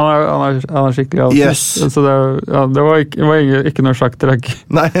flaska? Han er skikkelig alkohol. Yes. Så det var ikke noe sjakktrekk.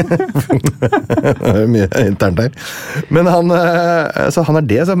 Nei, mye internt her. Men han er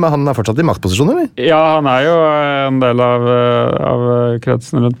det, men han er fortsatt i maktposisjon, eller? Ja, han er jo en del av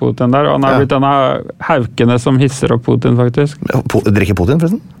kretsen rundt Putin der, og han er blitt en av haukene som hisser opp Putin, faktisk. Drikker Putin,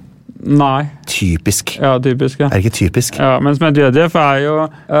 forresten? Nei. Typisk. Ja, typisk, ja. Er det ikke typisk? Ja, mens Medvedev er jo...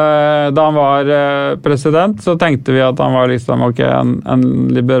 da han var president, så tenkte vi at han var liksom, en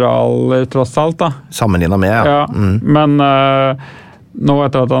liberaler tross alt, da. Sammenlignet med, ja. Men nå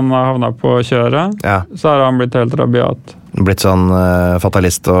etter at han har havnet på kjøret, så har han blitt helt rabiat. Blitt sånn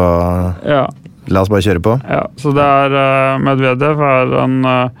fatalist og... Ja. La oss bare kjøre på. Ja, så det er... Medvedev er en...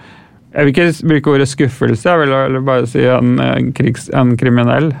 Jeg vil ikke bruke ordet skuffelse, jeg vil bare si en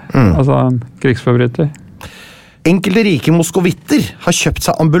kriminell, altså en krigsforbryter. Enkelte rike moskovitter har kjøpt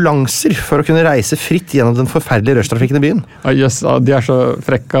seg ambulanser for å kunne reise fritt gjennom den forferdelige rushtrafikken i byen. De er så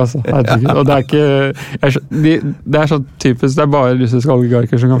frekke, altså. Og det er ikke... Det er så typisk, det er bare russiske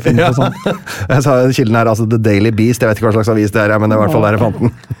oligarker som kan finne på sånt. Jeg sa kilden her, altså The Daily Beast, jeg vet ikke hva slags avis det er, men det er i hvert fall der jeg fant den.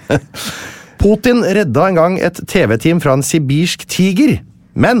 Putin redda en gang et TV-team fra en sibirsk tiger,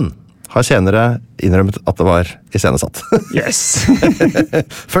 men... har senere innrømmet at det var iscenesatt. Yes!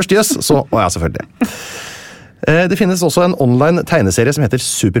 Først jøss, så... selvfølgelig. Det finnes også en online tegneserie som heter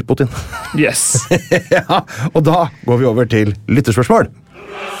Super Putin. Yes! Ja, og da går vi over til lytterspørsmål.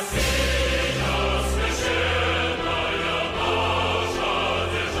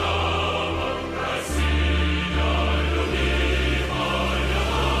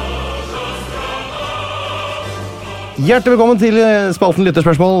 Hjertelig velkommen til spalten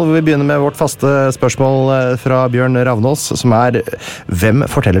Lytterspørsmål. Vi begynner med vårt faste spørsmål fra Bjørn Ravnås, som er: hvem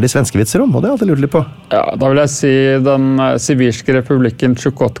forteller de svenske vitser om? Og det har jeg alltid lurt litt på. Ja, da vil jeg si den sibirske republikken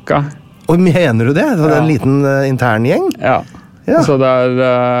Chukotka. Og mener du det? Det er en liten intern gjeng? Ja. Så det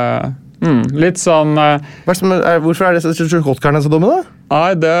er litt sånn... Hvorfor er disse Chukotkerne så dumme, da?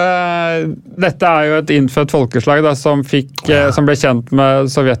 Nei, dette er jo et innfødt folkeslag da, som ble kjent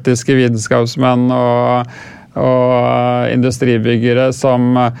med sovjetiske vitenskapsmenn og industribyggere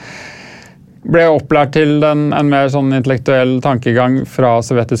som ble opplært til en mer sånn intellektuell tankegang fra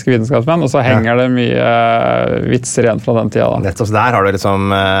sovjetiske vitenskapsmenn, og så henger det mye vitser igjen fra den tida. Da. Nettopp, der har du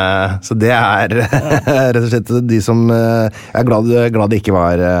liksom... Så det er rett og slett de som... Jeg er glad det ikke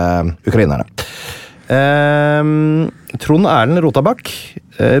var ukrainerne. Trond Erlend Rotabakk,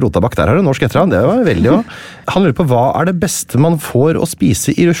 der har du norsk etter han, det var veldig også. Han lurer på hva er det beste man får å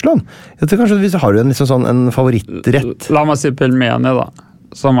spise i Russland? Jeg tror kanskje hvis har du en, liksom sånn, en favorittrett? La meg si pelmeni da,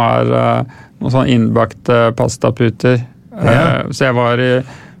 som er noen sånn innbakte pastaputer. Så jeg var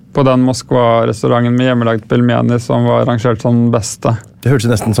på den Moskva-restauranten med hjemmelagt pelmeni som var rangert som beste. Det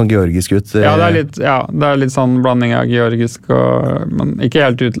hørtes nesten sånn georgisk ut. Ja, det er litt sånn blanding av georgisk men ikke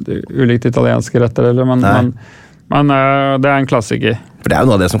helt ulikt italienske retter, men det er en klassiker. For det er jo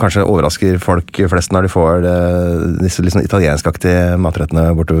noe av det som kanskje overrasker folk flest når de får disse liksom italienskaktige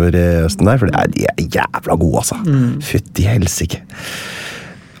matrettene bortover i Østen der, for de er jævla gode, altså. Fytti helsike.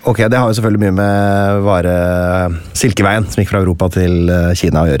 Ok, det har jo selvfølgelig mye med Silkeveien, som gikk fra Europa til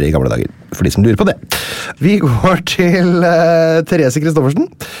Kina å gjøre i gamle dager, for de som lurer på det. Vi går til Therese Kristoffersen.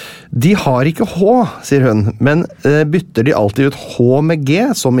 De har ikke H, sier hun, men bytter de alltid ut H med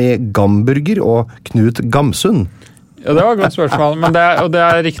G, som i Gamburger og Knut Gamsund? Ja, det var et godt spørsmål, men det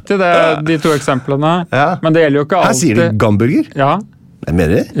er riktig, det er de to eksemplene. Ja. Men det gjelder jo ikke alltid... Her sier de Gamburger? Ja. Det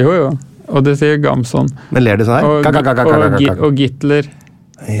mener de? Jo, og det sier Gamson. Men ler de sånn her? Og Gittler.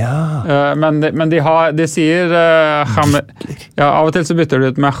 Ja. Men de sier av og til så bytter de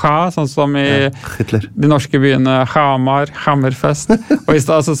ut med ha, sånn som i de norske byene Hamar, Hammerfest. Og i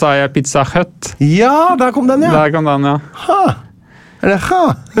stedet så sa jeg Pizza Hut. Ja, der kom den, ja. Ha! Eller ha?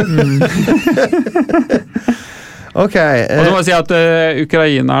 Ok. Og så må jeg si at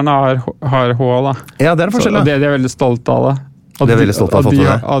ukrainerne har H, da. Ja, det er forskjell, da. Og de er veldig stolt av det.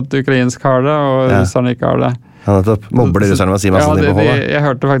 At ukrainsk har det, og russerne ikke har det. Ja, nettopp. Mobber de russerne med å si masse de på H, da? Jeg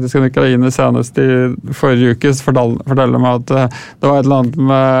hørte faktisk en ukrainer senest i forrige uke fortelle meg at det var et eller annet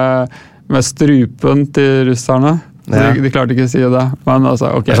med strupen til russerne. Ja. De klarte ikke å si det, men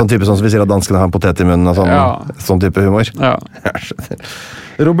altså, ok. Det er sånn type som vi sier at danskene har en potet i munnen og sånn type humor. Ja.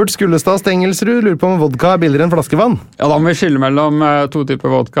 Robert Skullestad Stengelsrud lurer på om vodka er billigere enn flaskevann. Ja, da må vi skille mellom to typer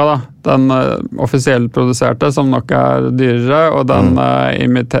vodka, da. Den offisielt produserte, som nok er dyrere, og den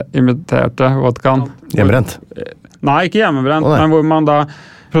imiterte vodkaen. Hjemmebrent? Nei, ikke hjemmebrent, men hvor man da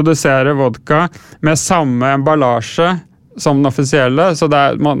produserer vodka med samme emballasje som den offisielle, så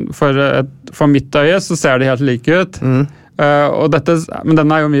for mitt øye så ser det helt like ut. Men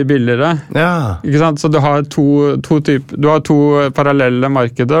den er jo mye billigere. Ja. Ikke sant? Så du har to parallelle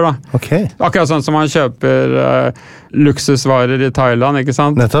markeder, da. Okay. Akkurat sånn som man kjøper luksusvarer i Thailand, ikke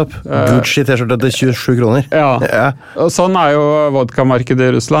sant? Nettopp. Gucci t-skjorte til 27 kroner. Ja. Og sånn er jo vodkamarkedet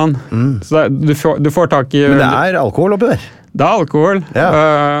i Russland. Så du får tak i... Men det er alkohol oppi der? Det er alkohol,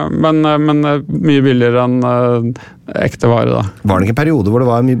 men mye billigere enn ekte vare, da. Var det ikke en periode hvor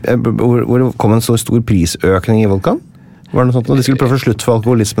det kom en så stor prisøkning i vodkaen? Var det noe sånt når de skulle prøve å slutte for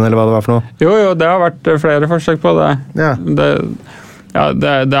alkoholismen, eller hva det var for noe? Jo, det har vært flere forsøk på det. Ja. Det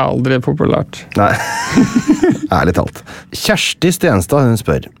er aldri populært. Nei, ærlig talt. Kjersti Stenstad, hun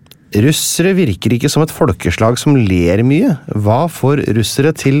spør, russere virker ikke som et folkeslag som ler mye. Hva får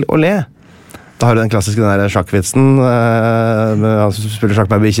russere til å le? Da har du den klassiske den der sjakkvitsen, han som spiller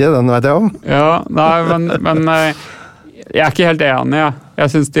sjakk med bikkje, den vet jeg om. Ja, nei, men jeg er ikke helt enig.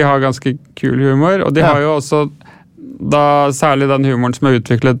 Jeg synes de har ganske kul humor, og de har jo også særlig den humoren som er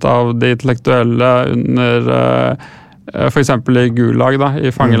utviklet av de intellektuelle under for eksempel i Gulag, da, i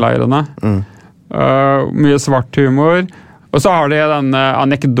fangeleirene. Mye svart humor. Og så har de denne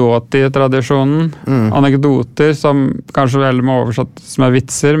anekdoti-tradisjonen. Anekdoter som kanskje vel må oversettes med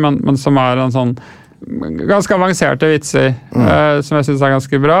vitser, men som er en sånn ganske avanserte vitser, som jeg synes er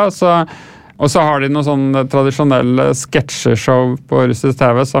ganske bra. Og så har de noen sånne tradisjonelle sketsjeshow på russisk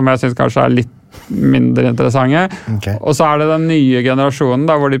TV, som jeg synes kanskje er litt mindre interessante. Okay. Og så er det den nye generasjonen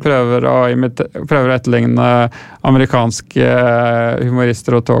da, hvor de prøver å etterligne amerikanske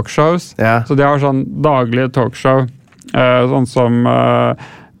humorister og talkshows. Yeah. Så de har sånn daglige talkshow, sånn som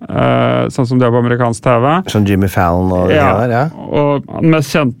de har på amerikansk TV. Som Jimmy Fallon og det der, ja. Og den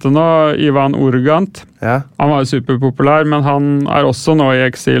mest kjente nå, Ivan Urgant. Yeah. Han var jo superpopulær, men han er også nå i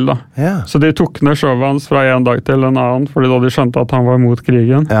eksil, da. Yeah. Så de tok ned showet hans fra en dag til en annen, fordi da de skjønte at han var imot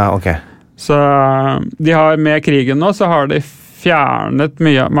krigen. Ja, ok. Så de har med krigen nå, så har de fjernet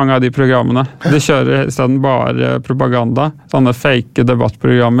mange av de programmene. De kjører i stedet bare propaganda, sånne fake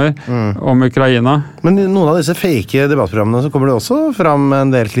debattprogrammer om Ukraina. Men noen av disse fake debattprogrammene så kommer det også fram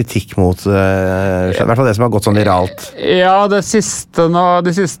en del kritikk mot, i hvert fall det som har gått sånn viralt. Ja, de siste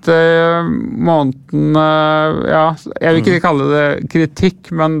månedene, jeg vil ikke kalle det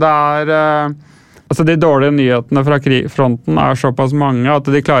kritikk, men det er... Altså de dårlige nyhetene fra fronten er såpass mange at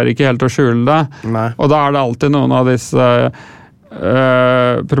de klarer ikke helt å skjule det. Nei. Og da er det alltid noen av disse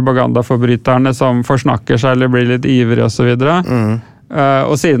propagandaforbryterne som forsnakker seg eller blir litt ivrige og så videre.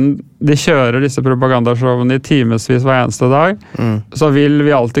 Og siden de kjører disse propagandashowene i timesvis hver eneste dag, så vil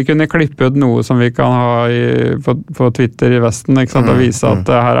vi alltid kunne klippe ut noe som vi kan ha på Twitter i Vesten, ikke sant? Og vise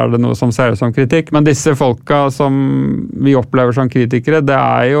at her er det noe som ser ut som kritikk. Men disse folka som vi opplever som kritikere, de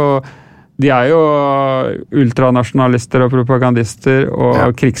er jo ultranasjonalister og propagandister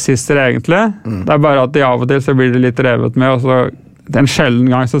og krigshister egentlig. Det er bare at de av og til så blir de litt revet med, og så en sjelden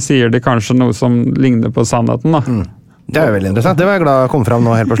gang så sier de kanskje noe som ligner på sannheten, da. Det er jo veldig interessant. Det var jeg glad kom fram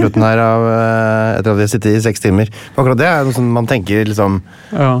nå helt på slutten her etter at vi har sittet i 6 timer. Akkurat det er noe som man tenker liksom,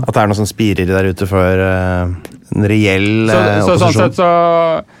 at det er noe som spirer der ute for en reell opposisjon. Sånn sett så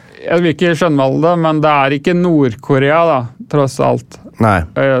Jeg vil ikke skjønnmale det, men det ikke Nord-Korea da, tross alt. Nei.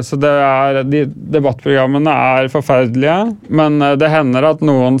 Så de debattprogrammene forferdelige, men det hender at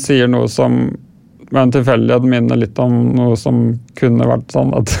noen sier noe som med en tilfeldighet minner litt om noe som kunne vært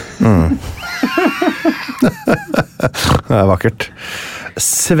sannhet. Det vakkert.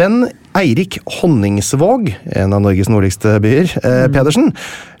 Sven Eirik Honningsvåg, en av Norges nordligste byer, Pedersen,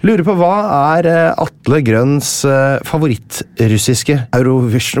 lurer på hva Atle Grønns favorittrussiske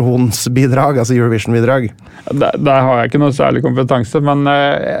Eurovisionsbidrag, altså Eurovision-bidrag? Der har jeg ikke noe særlig kompetanse, men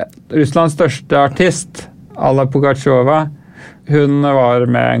Russlands største artist, Alla Pugacheva, hun var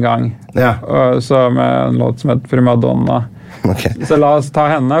med en gang. Ja. Så med en låt som heter Primadonna. Okay. Så la oss ta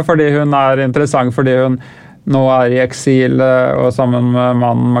henne, fordi hun interessant, fordi hun nå I eksil, og sammen med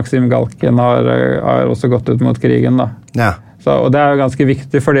mannen Maxim Galkin har også gått ut mot krigen. Da. Ja. Så, og det jo ganske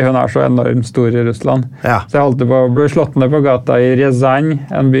viktig, fordi hun så enormt stor I Russland. Ja. Så jeg holdt på å bli slått ned på gata I Rязань,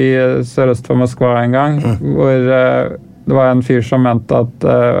 en by sørøst for Moskva en gang, hvor det var en fyr som mente at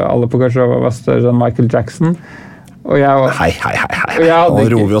Alla Pugacheva var større enn Michael Jackson. Og jeg var, hei. Nå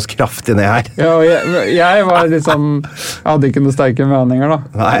roer vi oss kraftig ned her. Ja, og jeg var liksom, jeg hadde ikke noen sterke meninger da.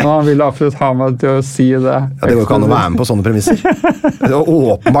 Nei. Men han ville absolutt ha meg til å si det. Ja, det går ikke an å være med på sånne premisser. Det var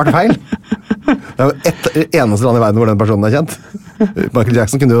åpenbart feil. Det jo eneste land I verden hvor den personen kjent. Michael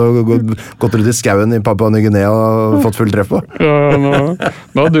Jackson kunne jo gått ut I skauen I Papua Ny-Guinea og fått full treff på. Ja, nå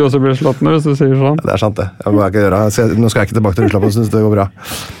hadde du også blitt slått ned hvis du sier sånn. Det sant det. Nå skal jeg ikke tilbake til Russland, men synes det går bra.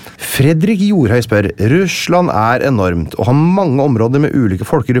 Fredrik Jorhøy spør, Russland enormt og har mange områder med ulike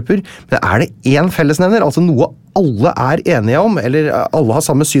folkegrupper, men det en fellesnevner, altså noe alle enige om, eller alle har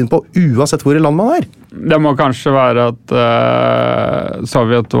samme syn på uansett hvor I land man Det må kanskje være at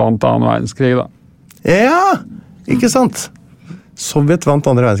Sovjet vant annen verdenskrig da. Ja, ikke sant? Sovjet vant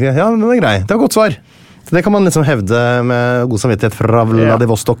andre verdenskrig, ja, men det grei, det var godt svar. Det kan man liksom hevde med god samvittighet fra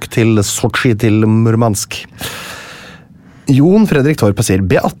Vladivostok til Sochi til Murmansk. Jon Fredrik Torp sier,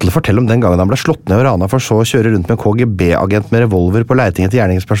 be Atle fortelle om den gangen han ble slått ned og rana for så å kjøre rundt med en KGB-agent med revolver på leiting etter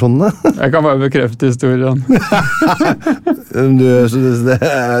gjerningspersonene. Jeg kan bare bekrefte historien.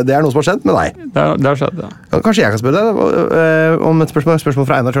 Det noe som har skjedd med deg? Det har skjedd, ja. Kanskje jeg kan spørre deg om et spørsmål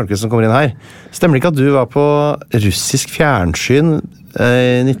fra Einar Tjørnquist som kommer inn her. Stemmer det ikke at du var på russisk fjernsyn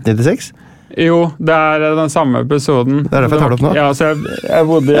I 1996? Jo, det den samme episoden. Det derfor jeg tar det opp nå. Ja, så jeg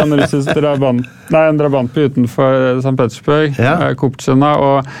bodde I en russisk drabantby utenfor St. Petersburg, Kupchina,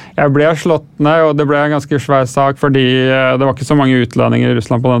 og jeg ble slått ned, og det ble en ganske svær sak, fordi det var ikke så mange utlendinger I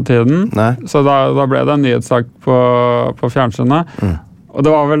Russland på den tiden. Nei. Så da ble det en nyhetssak på fjernsynet. Og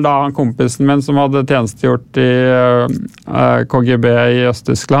det var vel da kompisen min som hadde tjenestegjort I KGB I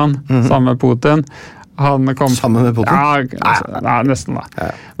Øst-Tyskland, sammen med Putin. Han kom, sammen med Putin? Ja, nesten da. Ja.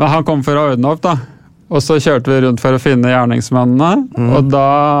 Men han kom for å ordne opp da. Og så kjørte vi rundt for å finne gjerningsmennene. Og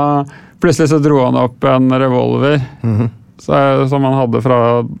da plutselig så dro han opp en revolver som han hadde fra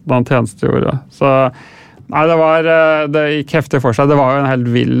da han tjenestegjorde. Så nei, det gikk heftig for seg. Det var jo en helt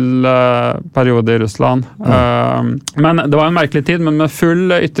vill periode I Russland. Men det var en merkelig tid, men med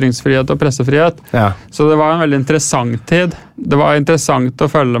full ytringsfrihet og pressefrihet. Ja. Så det var en veldig interessant tid. Det var interessant å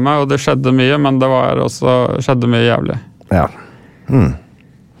følge med, og det skjedde mye, men det skjedde mye jævlig. Ja.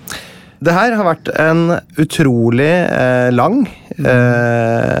 Det her har vært en utrolig lang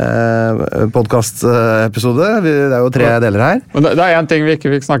podcast-episode. Det jo 3 deler her. Men det en ting vi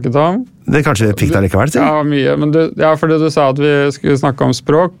ikke fikk snakket om. Det kanskje vi fikk det likevel, sier? Ja, mye. Men fordi du sa at vi skulle snakke om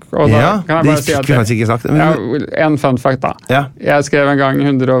språk. Og da kan jeg bare si at det faktisk ikke sagt. En fun fact da. Ja. Jeg skrev en gang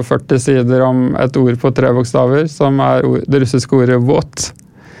 140 sider om et ord på 3 bokstaver, som det russiske ordet våt.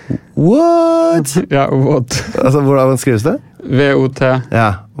 What? Ja, våt. Altså, hvordan skrives det? V-O-T.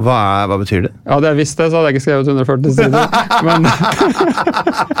 Ja, hva betyr det? Ja, det jeg visste, så hadde jeg ikke skrevet 140 sider. Men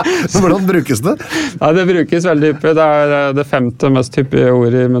så hvordan brukes det? Ja, det brukes veldig hyppig. Det det 5. mest hyppige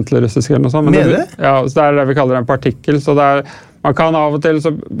ordet I muntlig russisk eller noe sånt. Men det? Ja, så det det vi kaller en partikkel. Så man kan av og til,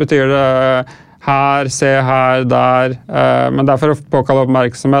 så betyr det her, se her, der. Men det for å påkalle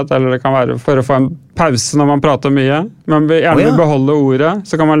oppmerksomhet, eller det kan være for å få en pause når man prater mye. Men vi gjerne vil beholde ordet,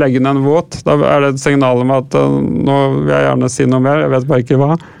 så kan man legge inn en våt. Da det et signal om at nå vil jeg gjerne si noe mer, jeg vet bare ikke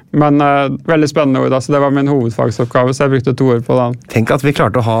hva. Men veldig spennende ord, så det var min hovedfagsoppgave, så jeg brukte 2 år på den. Tenk at vi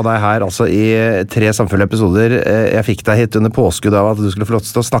klarte å ha deg her altså, I 3 samfulle episoder. Jeg fikk deg hit under påskudd av at du skulle få lov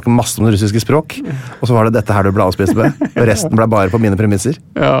til å snakke masse om det russiske språk, og så var det dette her du ble avspist med, og resten ble bare på mine premisser.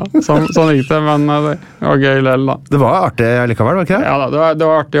 Ja, sånn gikk det, men det var gøy lell da. Det var artig likevel, var det ikke det? Ja da, det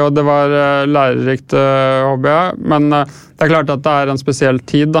var artig, og det var lærerikt, håper jeg, men det klart at det en spesiell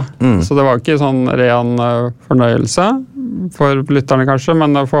tid da, så det var ikke sånn ren fornøyelse for lytterne kanskje,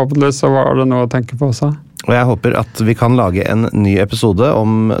 men forhåpentligvis så var det noe å tenke på også. Og jeg håper at vi kan lage en ny episode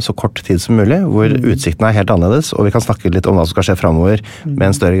om så kort tid som mulig, hvor utsikten helt annerledes, og vi kan snakke litt om hva som skal skje fremover med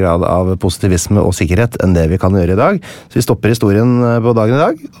en større grad av positivisme og sikkerhet enn det vi kan gjøre i dag. Så vi stopper historien på dagen i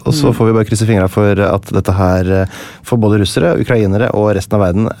dag, og så får vi bare krysse fingrene for at dette her for både russere, ukrainere og resten av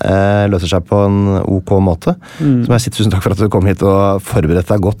verden løser seg på en ok måte. Så må jeg si tusen takk for at du kom hit og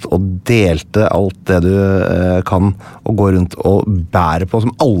forberedte deg godt og delte alt det du kan og gå rundt og bære på, som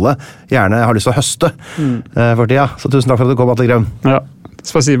alle gjerne har lyst til å høste. For tida. Så tusen takk for at du kom, Atle Grøm. Ja,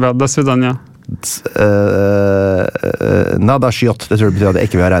 spasiba, до свидания. Nada skyot, det tror jeg betyr at jeg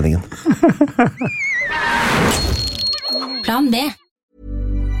ikke vil ha regningen. Plan B.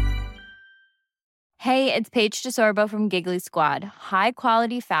 Hey, it's Paige DeSorbo from Giggly Squad. High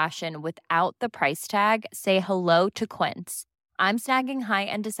quality fashion without the price tag. Say hello to Quince. I'm snagging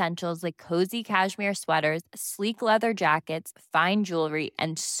high-end essentials like cozy cashmere sweaters, sleek leather jackets, fine jewelry,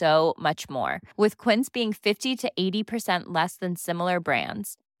 and so much more. With Quince being 50 to 80% less than similar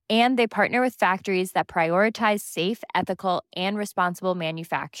brands. And they partner with factories that prioritize safe, ethical, and responsible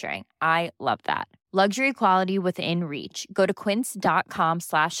manufacturing. I love that. Luxury quality within reach. Go to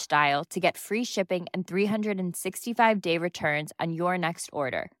quince.com/style to get free shipping and 365-day returns on your next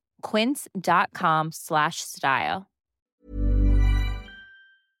order. Quince.com/style.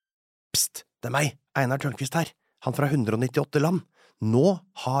 Psst, det meg, Einar Tørnquist her, han fra 198 land. Nå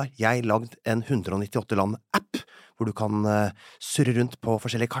har jeg lagd en 198 land-app, hvor du kan surre rundt på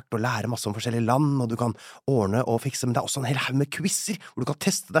forskjellige kart og lære masse om forskjellige land, og du kan ordne og fikse, men det også en hel haug med quizer, hvor du kan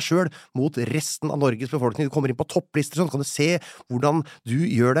teste deg selv mot resten av Norges befolkning. Du kommer inn på topplister, sånn kan du se hvordan du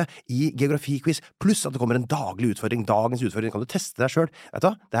gjør det i geografiquiz, pluss at det kommer en daglig utfordring. Dagens utfordring kan du teste deg selv. Vet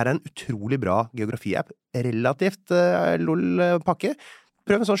du, det en utrolig bra geografi-app, relativt lol-pakke.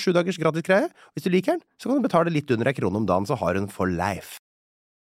 Prøv en sånn 7 dagers gratis greie. Hvis du liker den, så kan du betale litt under 1 krone om dagen, så har du den for life.